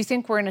said, "Do you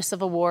think we're in a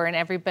civil war?" And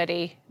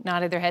everybody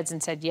nodded their heads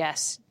and said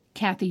yes.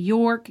 Kathy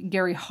York,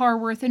 Gary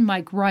Harworth, and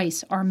Mike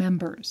Rice are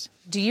members.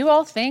 Do you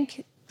all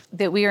think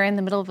that we are in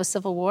the middle of a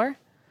civil war?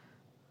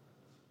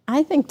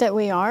 I think that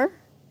we are.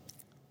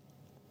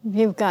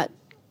 You've got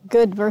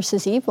good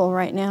versus evil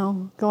right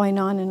now going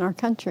on in our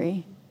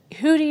country.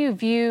 Who do you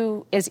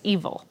view as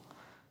evil?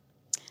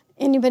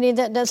 Anybody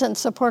that doesn't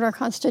support our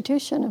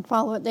Constitution and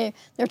follow it.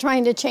 They're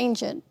trying to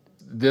change it.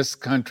 This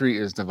country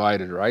is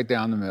divided right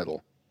down the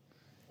middle,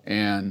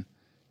 and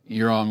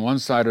you're on one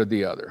side or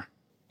the other.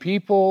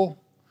 People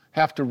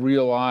have to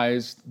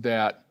realize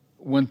that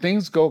when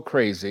things go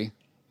crazy,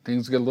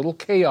 things get a little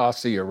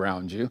chaosy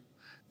around you,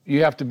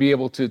 you have to be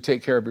able to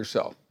take care of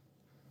yourself.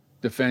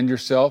 Defend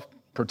yourself,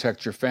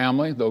 protect your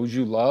family, those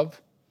you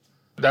love.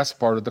 That's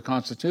part of the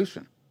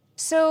Constitution.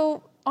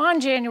 So on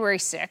January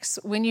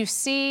 6th, when you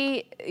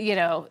see,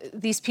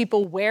 these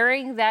people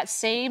wearing that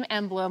same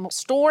emblem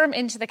storm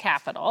into the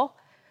Capitol,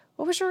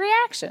 what was your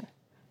reaction?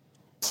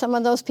 Some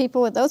of those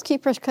people with Oath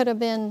Keepers could have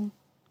been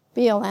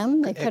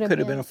BLM. They could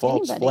have been a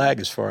false flag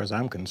as far as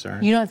I'm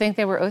concerned. You don't think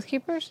they were Oath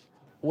Keepers?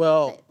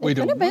 Well, we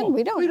don't know.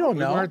 We don't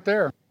know. We weren't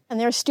there. And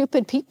they're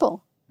stupid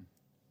people.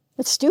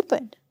 It's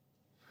stupid.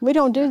 We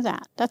don't do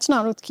that. That's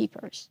not Oath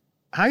Keepers.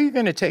 How are you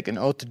going to take an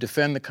oath to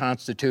defend the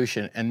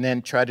Constitution and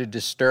then try to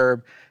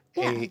disturb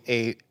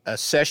a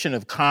session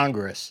of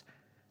Congress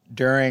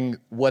during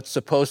what's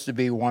supposed to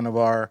be one of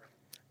our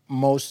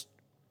most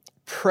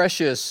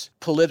precious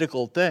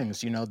political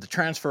things, the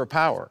transfer of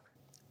power?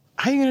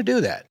 How are you going to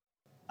do that?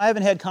 I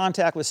haven't had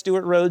contact with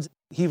Stewart Rhodes.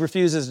 He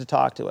refuses to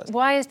talk to us.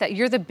 Why is that?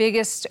 You're the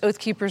biggest Oath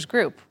Keepers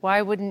group.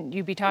 Why wouldn't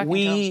you be talking to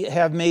him? We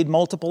have made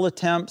multiple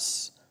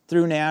attempts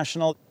through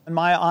National. And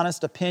my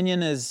honest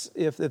opinion is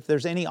if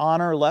there's any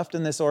honor left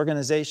in this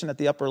organization at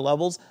the upper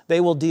levels, they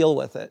will deal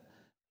with it.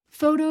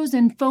 Photos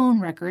and phone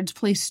records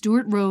place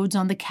Stewart Rhodes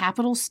on the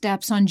Capitol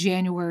steps on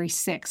January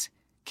 6,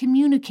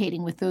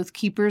 communicating with Oath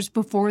Keepers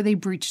before they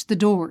breached the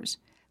doors.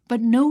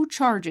 But no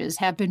charges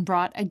have been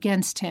brought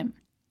against him.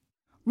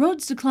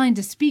 Rhodes declined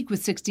to speak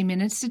with 60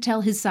 Minutes to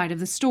tell his side of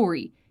the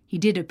story. He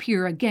did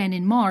appear again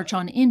in March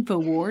on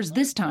InfoWars,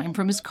 this time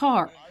from his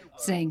car,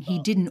 saying he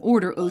didn't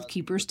order Oath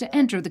Keepers to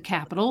enter the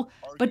Capitol,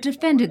 but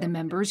defended the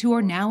members who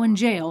are now in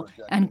jail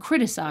and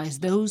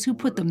criticized those who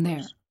put them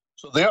there.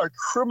 So they are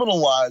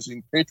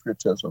criminalizing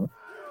patriotism.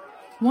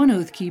 One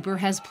Oath Keeper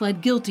has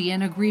pled guilty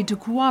and agreed to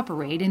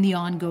cooperate in the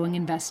ongoing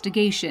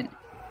investigation.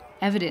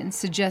 Evidence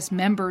suggests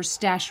members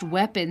stashed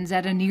weapons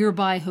at a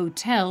nearby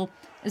hotel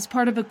as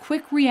part of a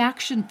quick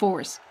reaction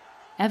force.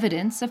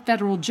 Evidence, a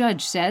federal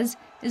judge says,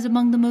 is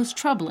among the most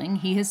troubling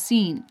he has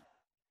seen.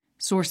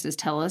 Sources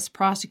tell us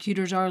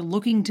prosecutors are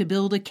looking to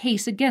build a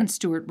case against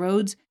Stewart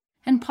Rhodes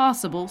and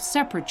possible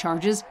separate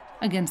charges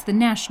against the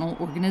national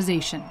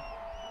organization.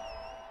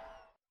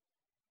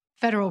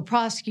 Federal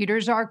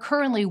prosecutors are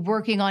currently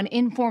working on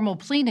informal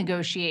plea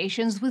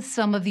negotiations with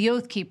some of the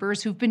Oath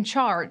Keepers who've been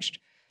charged.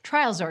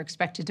 Trials are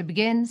expected to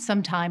begin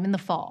sometime in the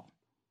fall.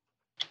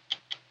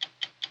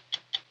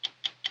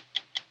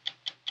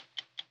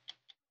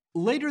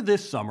 Later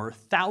this summer,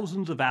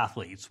 thousands of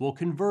athletes will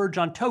converge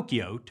on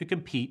Tokyo to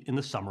compete in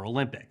the Summer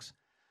Olympics.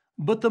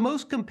 But the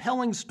most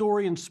compelling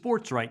story in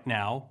sports right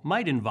now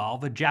might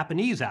involve a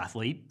Japanese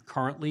athlete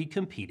currently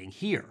competing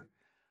here.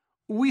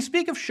 We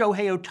speak of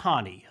Shohei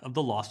Ohtani of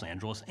the Los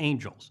Angeles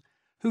Angels,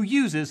 who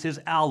uses his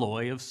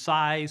alloy of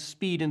size,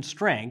 speed, and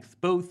strength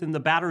both in the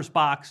batter's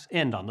box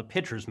and on the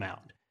pitcher's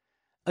mound.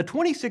 A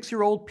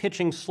 26-year-old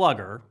pitching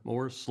slugger,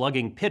 or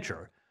slugging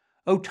pitcher,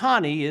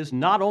 Ohtani is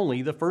not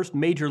only the first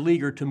major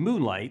leaguer to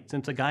moonlight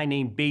since a guy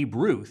named Babe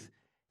Ruth,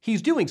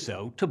 he's doing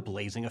so to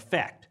blazing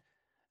effect.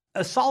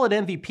 A solid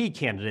MVP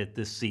candidate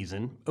this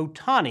season,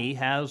 Ohtani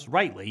has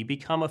rightly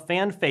become a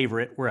fan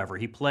favorite wherever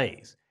he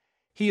plays.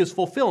 He is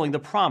fulfilling the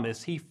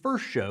promise he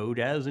first showed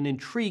as an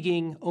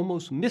intriguing,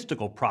 almost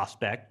mystical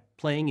prospect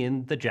playing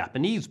in the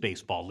Japanese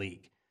Baseball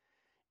League.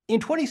 In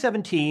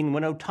 2017,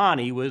 when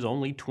Ohtani was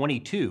only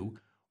 22,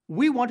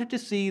 we wanted to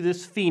see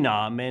this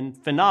phenom and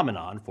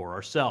phenomenon for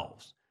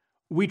ourselves.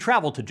 We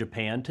traveled to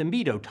Japan to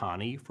meet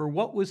Ohtani for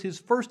what was his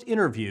first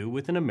interview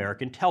with an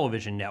American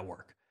television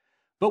network.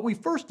 But we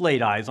first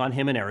laid eyes on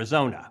him in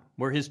Arizona,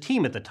 where his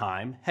team at the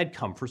time had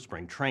come for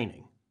spring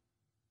training.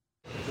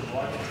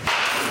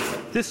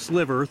 This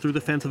sliver through the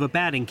fence of a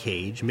batting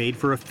cage made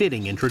for a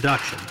fitting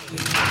introduction.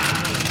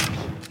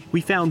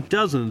 We found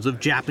dozens of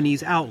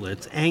Japanese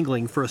outlets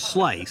angling for a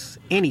slice,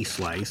 any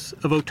slice,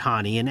 of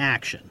Ohtani in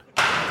action.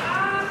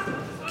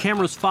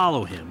 Cameras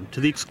follow him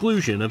to the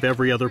exclusion of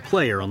every other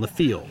player on the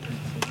field.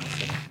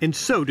 And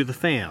so do the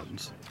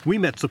fans. We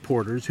met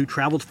supporters who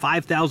traveled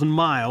 5,000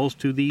 miles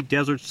to the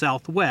desert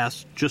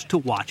Southwest just to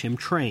watch him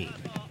train.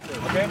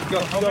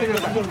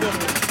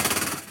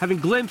 Having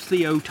glimpsed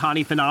the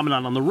Ohtani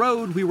phenomenon on the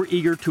road, we were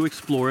eager to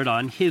explore it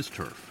on his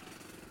turf.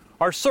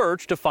 Our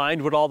search to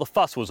find what all the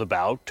fuss was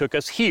about took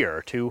us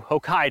here to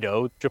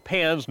Hokkaido,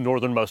 Japan's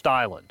northernmost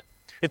island.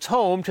 It's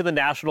home to the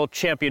national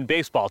champion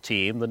baseball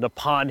team, the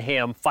Nippon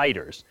Ham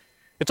Fighters.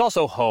 It's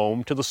also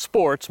home to the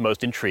sport's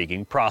most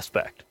intriguing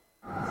prospect.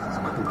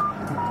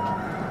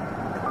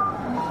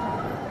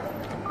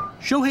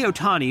 Shohei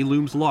Ohtani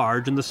looms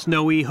large in the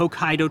snowy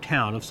Hokkaido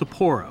town of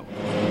Sapporo.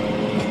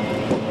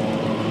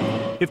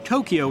 If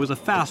Tokyo is a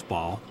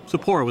fastball,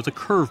 Sapporo is a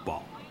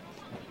curveball.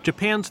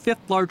 Japan's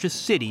fifth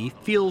largest city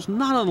feels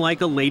not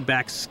unlike a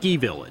laid-back ski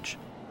village.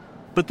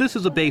 But this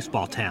is a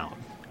baseball town.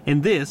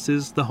 And this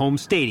is the home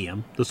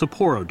stadium, the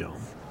Sapporo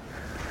Dome.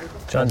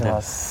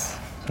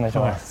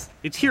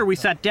 It's here we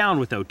sat down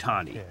with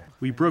Ohtani.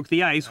 We broke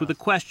the ice with a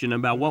question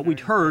about what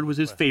we'd heard was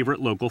his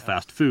favorite local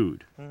fast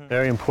food.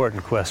 Very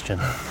important question.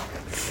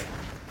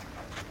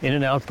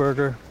 In-N-Out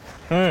Burger,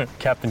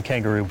 Captain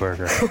Kangaroo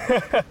Burger.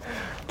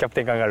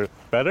 Captain Kangaroo.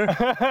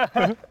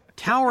 Better?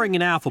 Towering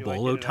and affable,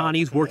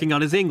 Ohtani's working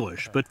on his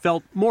English, but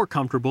felt more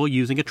comfortable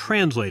using a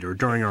translator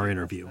during our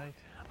interview.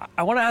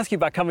 I want to ask you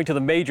about coming to the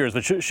majors,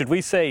 but should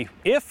we say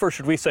if or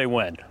should we say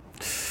when?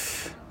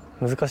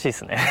 難しいで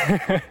すね。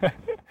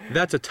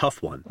 That's a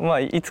tough one. まあ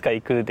いつか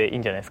行くでいい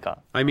んじゃないですか。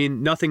 I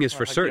mean, nothing is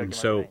for certain,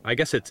 so I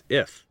guess it's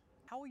if.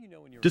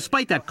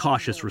 Despite that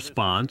cautious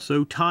response,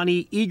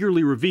 Ohtani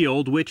eagerly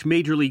revealed which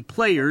major league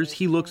players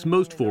he looks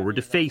most forward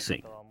to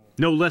facing.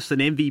 No less than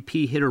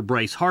MVP hitter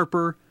Bryce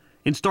Harper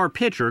and star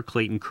pitcher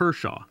Clayton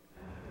Kershaw.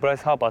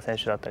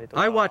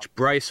 I watch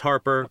Bryce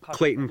Harper,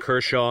 Clayton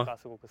Kershaw.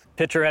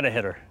 Pitcher and a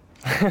hitter.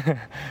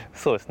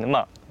 そうですね。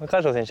まあ、カ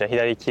ーショー選手は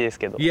左利きです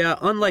けど。 Yeah,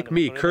 unlike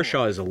me,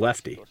 Kershaw is a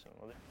lefty. Do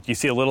you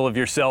see a little of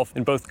yourself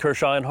in both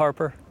Kershaw and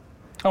Harper?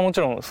 あ、もち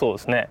ろんそう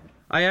ですね。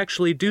 I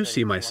actually do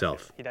see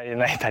myself. 左で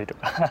投げたりと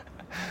か。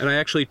 And I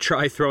actually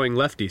try throwing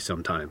lefty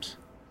sometimes.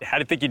 How do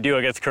you think you do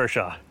against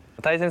Kershaw?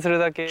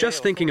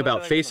 Just thinking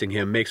about facing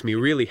him makes me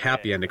really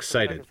happy and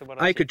excited.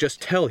 I could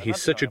just tell he's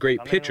such a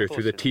great pitcher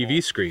through the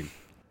TV screen.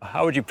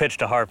 How would you pitch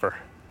to Harper?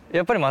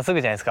 やっぱりまっす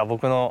ぐじゃないですか、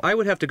僕の。 I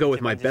would have to go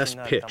with my best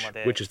pitch,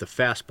 which is the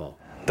fastball.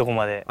 どこ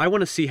まで。 I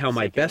want to see how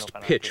my best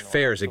pitch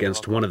fares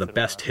against one of the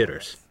best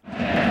hitters.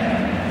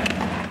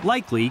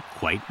 Likely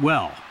quite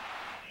well.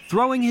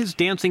 Throwing his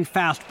dancing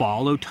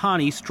fastball,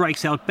 Ohtani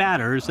strikes out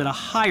batters at a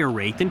higher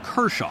rate than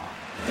Kershaw.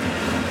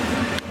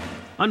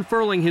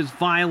 Unfurling his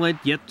violent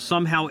yet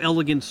somehow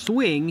elegant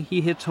swing, he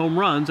hits home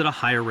runs at a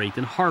higher rate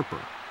than Harper.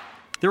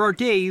 There are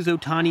days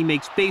Ohtani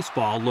makes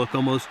baseball look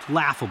almost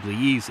laughably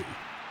easy.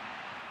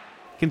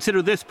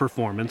 Consider this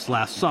performance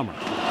last summer.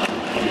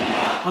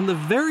 On the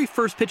very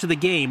first pitch of the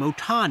game,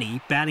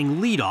 Ohtani,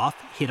 batting leadoff,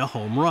 hit a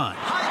home run.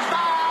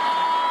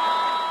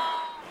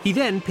 He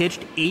then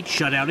pitched 8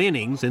 shutout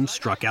innings and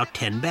struck out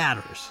 10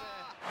 batters.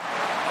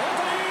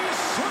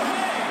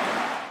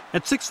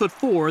 At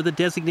 6'4", the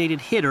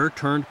designated hitter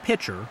turned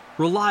pitcher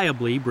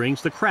reliably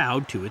brings the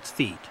crowd to its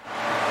feet.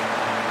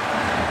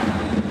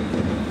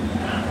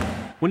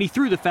 When he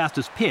threw the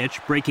fastest pitch,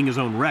 breaking his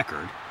own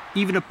record,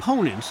 even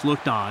opponents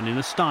looked on in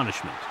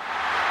astonishment.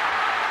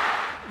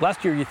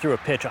 Last year you threw a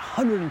pitch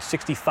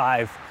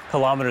 165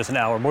 kilometers an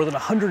hour, more than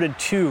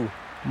 102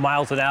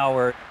 miles an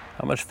hour.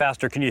 How much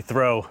faster can you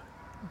throw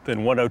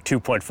than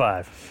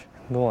 102.5?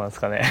 どうなんです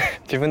かね。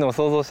自分でも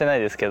想像してな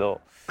いですけ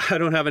ど。 I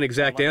don't have an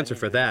exact answer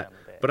for that,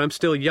 but I'm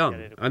still young.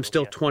 I'm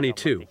still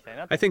 22.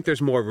 I think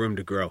there's more room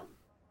to grow.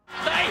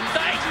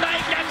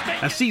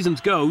 As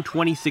seasons go,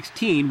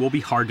 2016 will be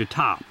hard to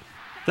top.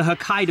 The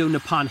Hokkaido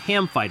Nippon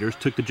Ham Fighters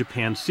took the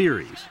Japan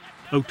Series.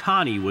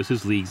 Ohtani was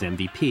his league's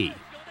MVP.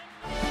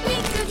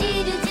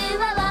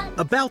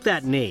 About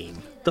that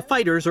name, the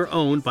Fighters are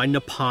owned by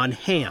Nippon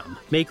Ham,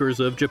 makers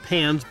of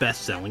Japan's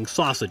best-selling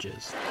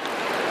sausages.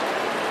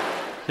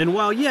 And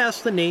while,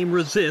 yes, the name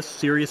resists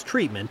serious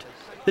treatment,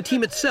 the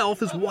team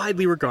itself is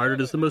widely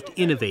regarded as the most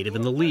innovative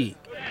in the league.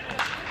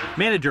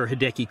 Manager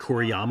Hideki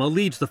Kuriyama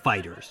leads the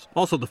Fighters,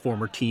 also the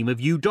former team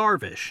of Yu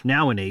Darvish,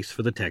 now an ace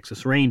for the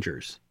Texas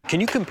Rangers. Can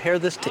you compare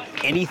this to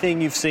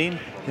anything you've seen?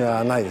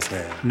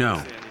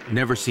 No,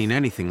 never seen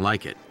anything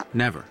like it.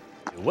 Never.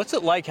 What's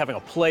it like having a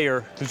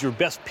player who's your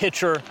best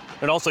pitcher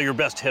and also your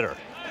best hitter?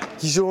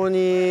 He's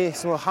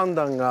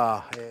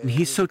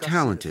so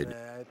talented.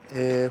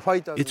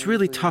 It's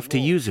really tough to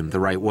use him the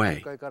right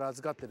way,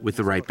 with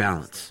the right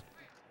balance.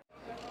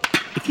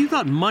 If you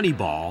thought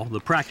Moneyball, the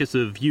practice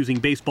of using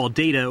baseball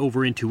data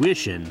over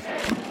intuition,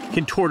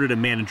 contorted a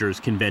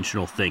manager's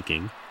conventional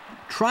thinking,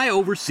 try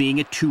overseeing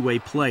a two-way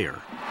player.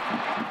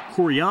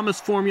 Kuriyama's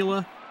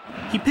formula?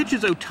 He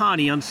pitches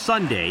Ohtani on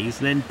Sundays,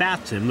 then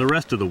bats him the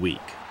rest of the week,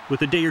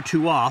 with a day or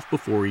two off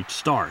before each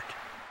start.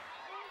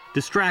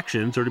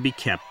 Distractions are to be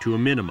kept to a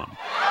minimum.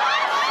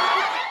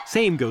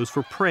 Same goes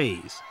for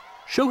praise.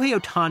 Shohei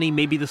Ohtani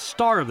may be the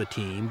star of the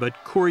team, but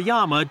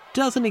Kuriyama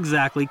doesn't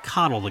exactly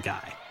coddle the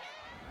guy.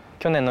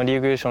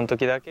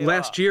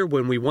 Last year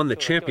when we won the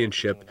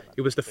championship,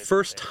 it was the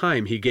first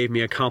time he gave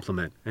me a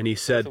compliment, and he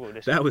said,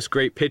 "That was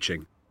great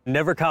pitching."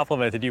 Never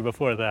complimented you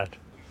before that.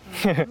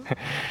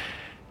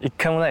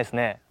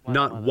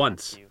 Not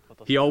once.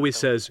 He always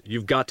says,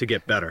 "You've got to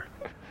get better."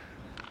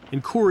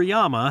 And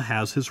Kuriyama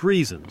has his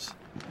reasons.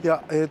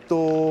 I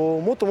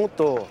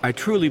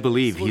truly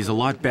believe he's a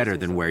lot better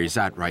than where he's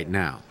at right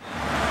now.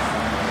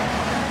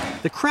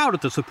 The crowd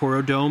at the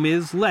Sapporo Dome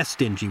is less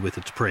stingy with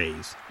its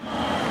praise.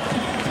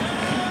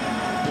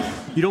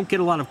 You don't get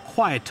a lot of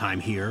quiet time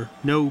here,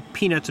 no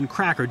peanuts and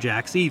Cracker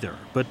Jacks either,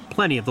 but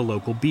plenty of the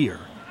local beer.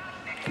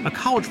 A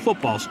college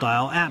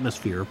football-style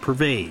atmosphere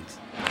pervades.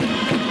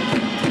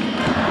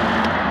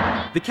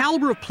 The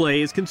caliber of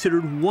play is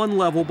considered one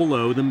level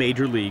below the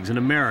major leagues in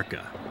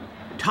America.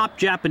 Top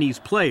Japanese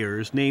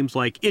players, names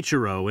like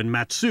Ichiro and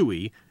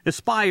Matsui,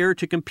 aspire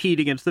to compete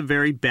against the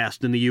very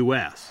best in the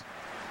U.S.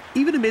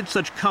 Even amid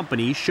such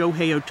company,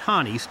 Shohei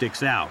Ohtani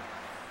sticks out.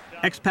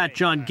 Expat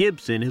John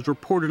Gibson has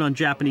reported on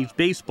Japanese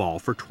baseball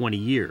for 20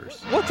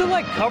 years. What's it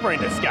like covering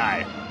this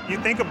guy? You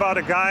think about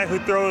a guy who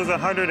throws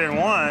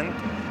 101,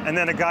 and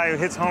then a guy who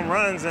hits home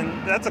runs,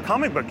 and that's a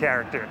comic book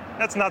character.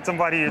 That's not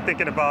somebody you're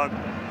thinking about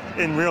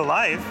in real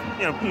life.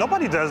 You know,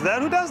 nobody does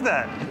that. Who does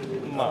that?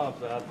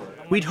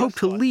 We'd hoped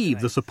to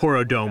leave the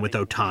Sapporo Dome with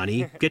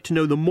Ohtani, get to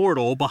know the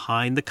mortal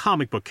behind the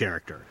comic book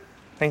character.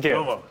 Thank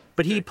you.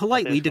 But he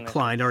politely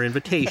declined our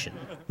invitation,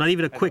 not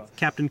even a quick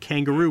Captain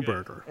Kangaroo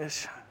burger.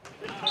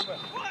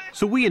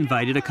 So we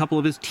invited a couple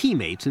of his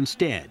teammates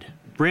instead.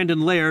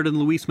 Brandon Laird and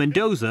Luis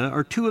Mendoza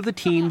are two of the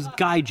team's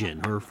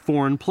gaijin, or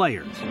foreign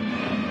players.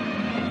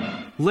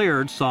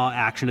 Laird saw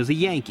action as a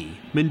Yankee.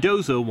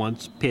 Mendoza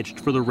once pitched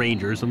for the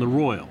Rangers and the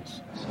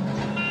Royals.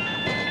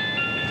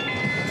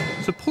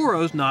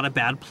 Sapporo's not a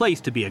bad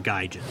place to be a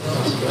gaijin.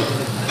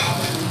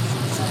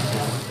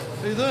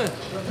 How you doing?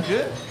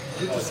 Good?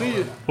 Good to see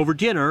you. Over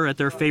dinner at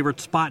their favorite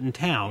spot in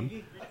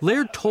town,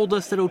 Laird told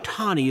us that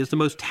Ohtani is the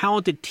most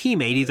talented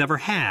teammate he's ever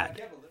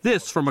had.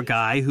 This from a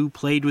guy who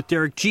played with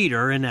Derek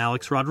Jeter and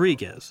Alex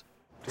Rodriguez.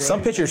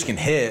 Some pitchers can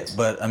hit,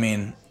 but, I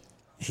mean,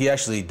 he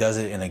actually does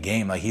it in a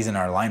game. Like, he's in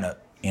our lineup,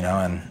 you know,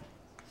 and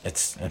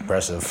it's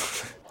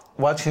impressive.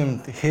 Watch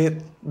him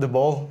hit the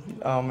ball,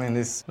 and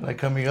it's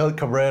like Miguel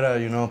Cabrera,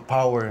 you know,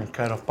 power,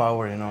 kind of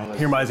power, you know.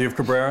 He reminds you of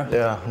Cabrera?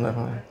 Yeah,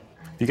 definitely.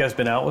 You guys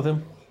been out with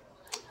him?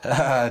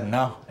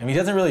 No. I mean, he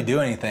doesn't really do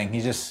anything.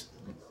 He's just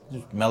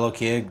a mellow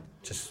kid,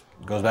 just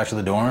goes back to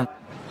the dorm.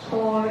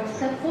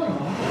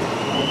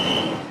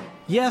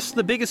 Yes,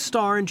 the biggest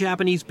star in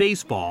Japanese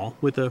baseball,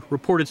 with a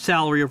reported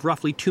salary of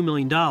roughly $2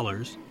 million,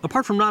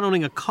 apart from not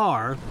owning a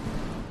car,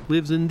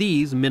 lives in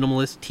these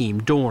minimalist team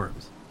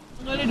dorms.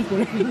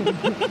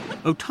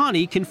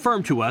 Ohtani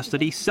confirmed to us that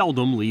he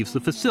seldom leaves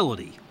the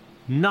facility.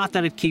 Not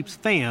that it keeps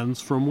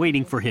fans from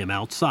waiting for him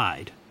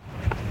outside.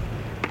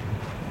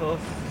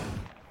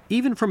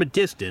 Even from a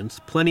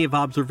distance, plenty of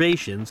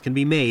observations can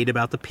be made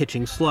about the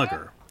pitching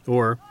slugger,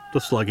 or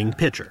the slugging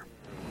pitcher.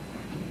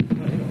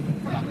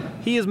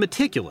 He is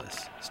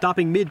meticulous,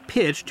 stopping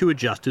mid-pitch to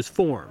adjust his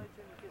form,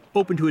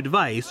 open to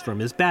advice from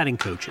his batting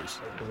coaches.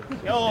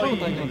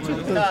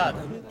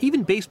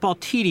 Even baseball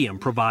tedium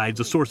provides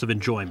a source of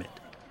enjoyment.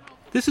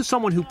 This is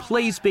someone who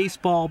plays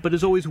baseball but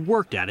has always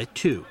worked at it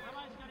too.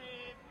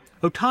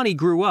 Ohtani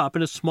grew up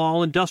in a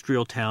small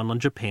industrial town on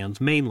Japan's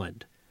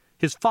mainland.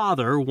 His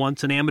father,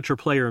 once an amateur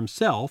player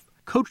himself,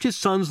 coached his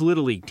son's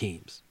Little League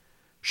teams.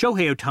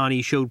 Shohei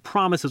Ohtani showed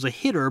promise as a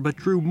hitter but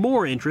drew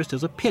more interest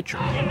as a pitcher,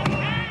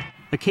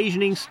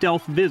 occasioning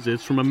stealth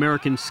visits from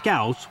American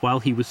scouts while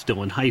he was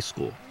still in high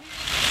school.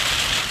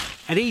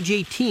 At age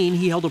 18,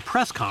 he held a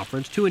press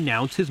conference to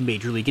announce his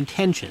major league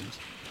intentions,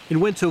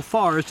 and went so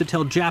far as to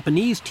tell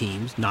Japanese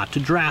teams not to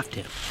draft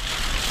him.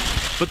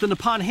 But the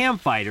Nippon Ham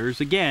Fighters,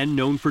 again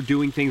known for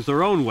doing things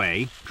their own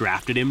way,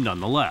 drafted him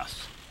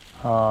nonetheless.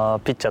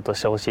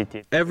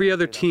 Every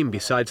other team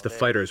besides the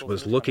Fighters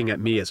was looking at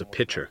me as a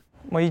pitcher.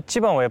 But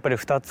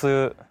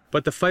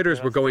the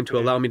Fighters were going to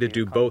allow me to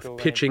do both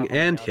pitching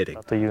and hitting.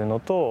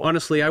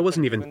 Honestly, I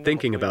wasn't even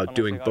thinking about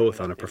doing both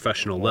on a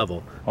professional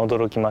level.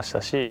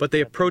 But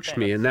they approached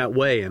me in that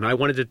way, and I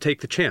wanted to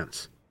take the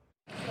chance.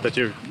 That's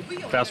your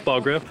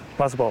fastball grip?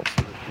 Fastball.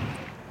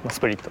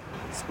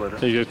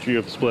 So you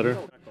have a splitter?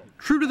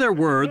 True to their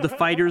word, the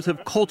Fighters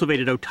have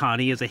cultivated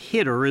Ohtani as a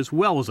hitter as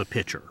well as a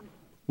pitcher.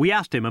 We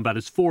asked him about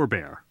his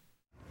forebear.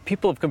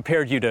 People have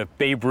compared you to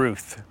Babe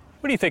Ruth.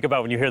 What do you think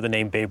about when you hear the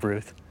name Babe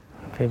Ruth?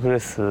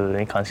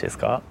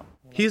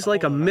 He's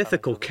like a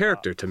mythical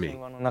character to me.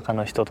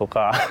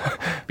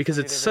 Because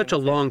it's such a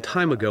long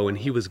time ago and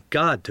he was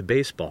God to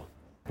baseball.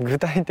 I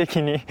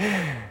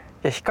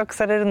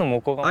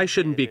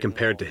shouldn't be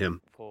compared to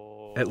him.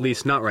 At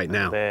least not right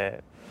now.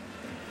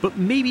 But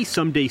maybe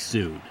someday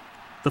soon.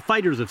 The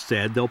Fighters have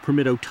said they'll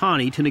permit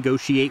Ohtani to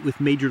negotiate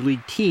with major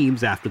league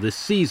teams after this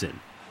season.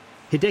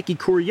 Hideki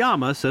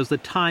Kuriyama says the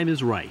time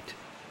is right.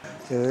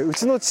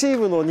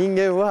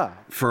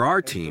 For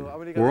our team,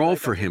 we're all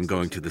for him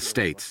going to the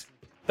States.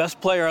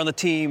 Best player on the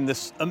team,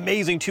 this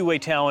amazing two-way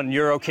talent, and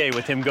you're okay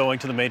with him going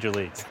to the major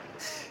leagues?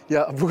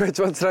 Yeah,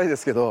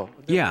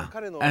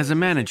 as a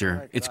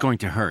manager, it's going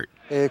to hurt.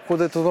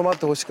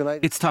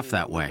 It's tough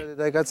that way.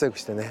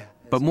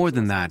 But more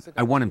than that,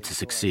 I want him to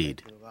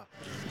succeed.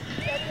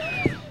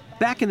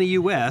 Back in the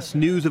U.S.,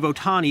 news of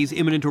Ohtani's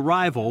imminent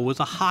arrival was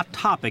a hot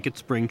topic at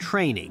spring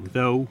training,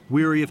 though,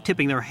 weary of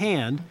tipping their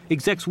hand,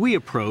 execs we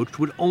approached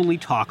would only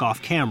talk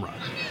off camera.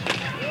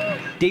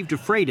 Dave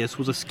DeFreitas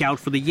was a scout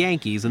for the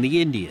Yankees and the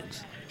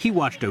Indians. He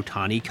watched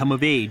Ohtani come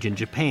of age in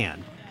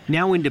Japan.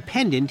 Now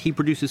independent, he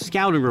produces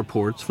scouting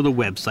reports for the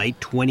website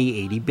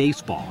 2080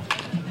 Baseball.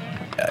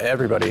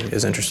 Everybody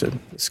is interested.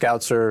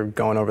 Scouts are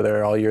going over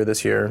there all year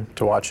this year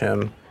to watch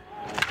him.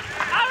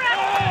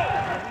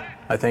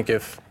 I think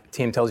if a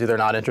team tells you they're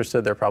not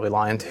interested, they're probably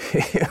lying to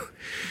you.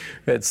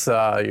 It's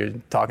you're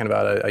talking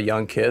about a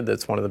young kid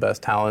that's one of the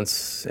best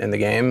talents in the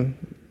game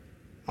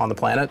on the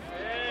planet.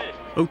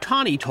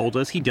 Ohtani told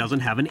us he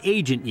doesn't have an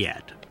agent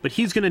yet, but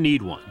he's going to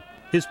need one.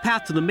 His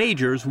path to the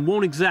majors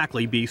won't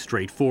exactly be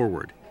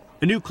straightforward.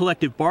 A new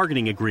collective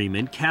bargaining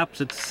agreement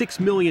caps at $6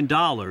 million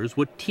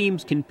what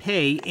teams can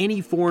pay any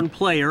foreign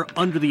player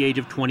under the age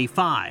of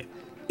 25.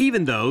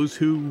 even those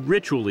who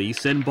ritually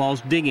send balls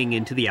dinging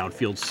into the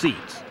outfield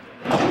seats.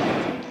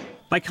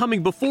 By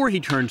coming before he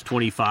turns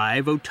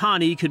 25,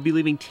 Ohtani could be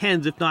leaving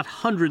tens, if not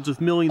hundreds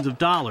of millions of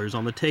dollars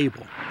on the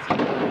table.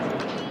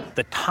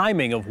 The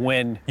timing of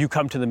when you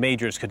come to the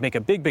majors could make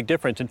a big, big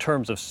difference in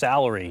terms of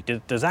salary.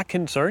 Does that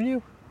concern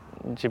you?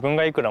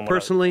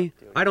 Personally,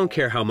 I don't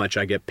care how much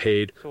I get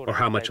paid or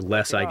how much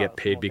less I get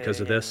paid because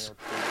of this.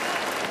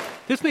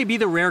 This may be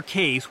the rare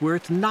case where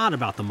it's not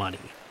about the money.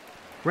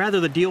 Rather,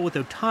 the deal with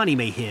Ohtani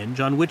may hinge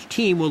on which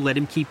team will let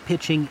him keep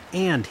pitching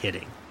and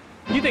hitting.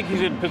 You think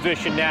he's in a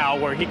position now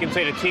where he can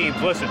say to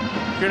teams, listen,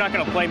 if you're not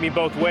going to play me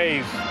both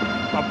ways,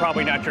 I'm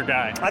probably not your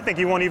guy. I think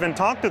he won't even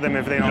talk to them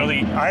if they don't.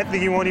 Really? I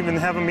think he won't even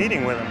have a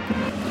meeting with them.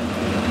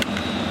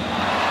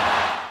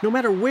 No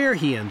matter where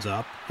he ends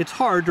up, it's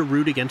hard to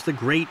root against the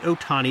great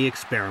Ohtani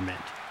experiment.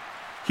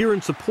 Here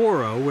in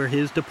Sapporo, where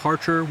his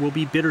departure will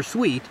be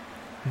bittersweet,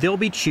 they'll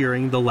be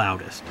cheering the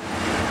loudest.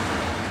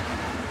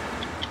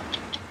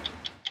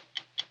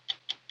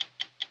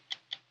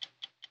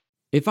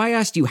 If I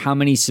asked you how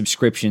many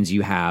subscriptions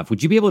you have,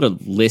 would you be able to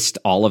list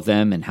all of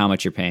them and how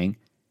much you're paying?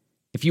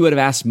 If you would have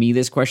asked me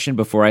this question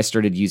before I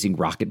started using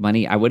Rocket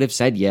Money, I would have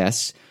said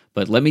yes,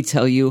 but let me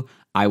tell you,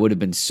 I would have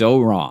been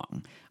so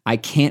wrong. I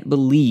can't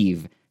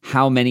believe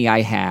how many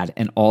I had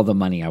and all the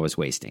money I was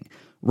wasting.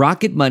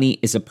 Rocket Money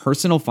is a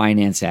personal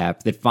finance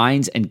app that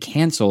finds and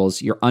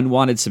cancels your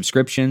unwanted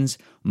subscriptions,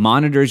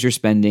 monitors your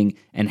spending,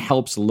 and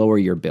helps lower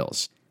your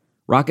bills.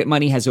 Rocket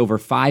Money has over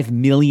 5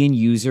 million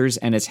users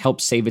and has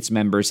helped save its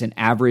members an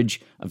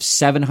average of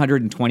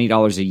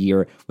 $720 a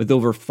year with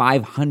over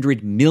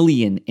 500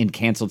 million in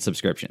canceled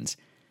subscriptions.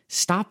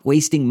 Stop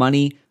wasting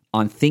money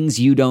on things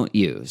you don't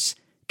use.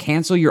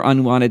 Cancel your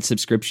unwanted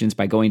subscriptions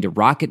by going to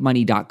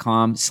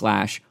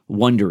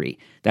rocketmoney.com/Wondery.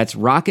 That's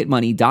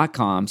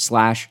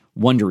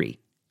rocketmoney.com/Wondery.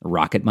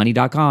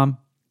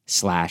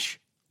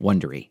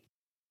 rocketmoney.com/Wondery.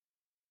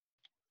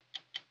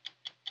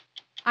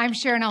 I'm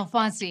Sharon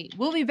Alfonsi.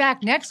 We'll be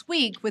back next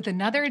week with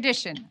another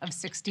edition of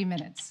 60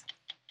 Minutes.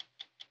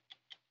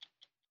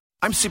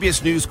 I'm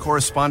CBS News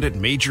correspondent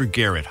Major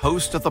Garrett,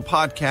 host of the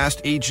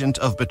podcast Agent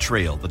of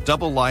Betrayal, The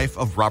Double Life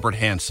of Robert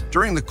Hanssen.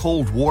 During the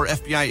Cold War,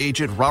 FBI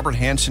agent Robert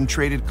Hanssen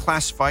traded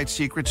classified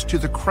secrets to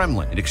the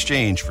Kremlin in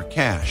exchange for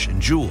cash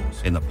and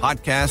jewels. In the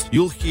podcast,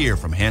 you'll hear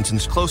from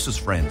Hanssen's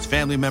closest friends,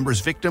 family members,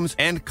 victims,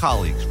 and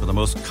colleagues for the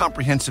most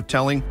comprehensive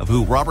telling of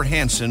who Robert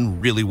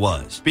Hanssen really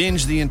was.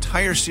 Binge the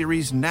entire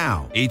series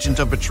now. Agent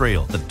of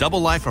Betrayal, The Double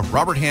Life of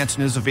Robert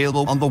Hanssen is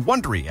available on the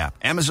Wondery app,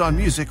 Amazon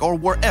Music, or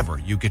wherever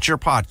you get your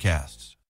podcasts.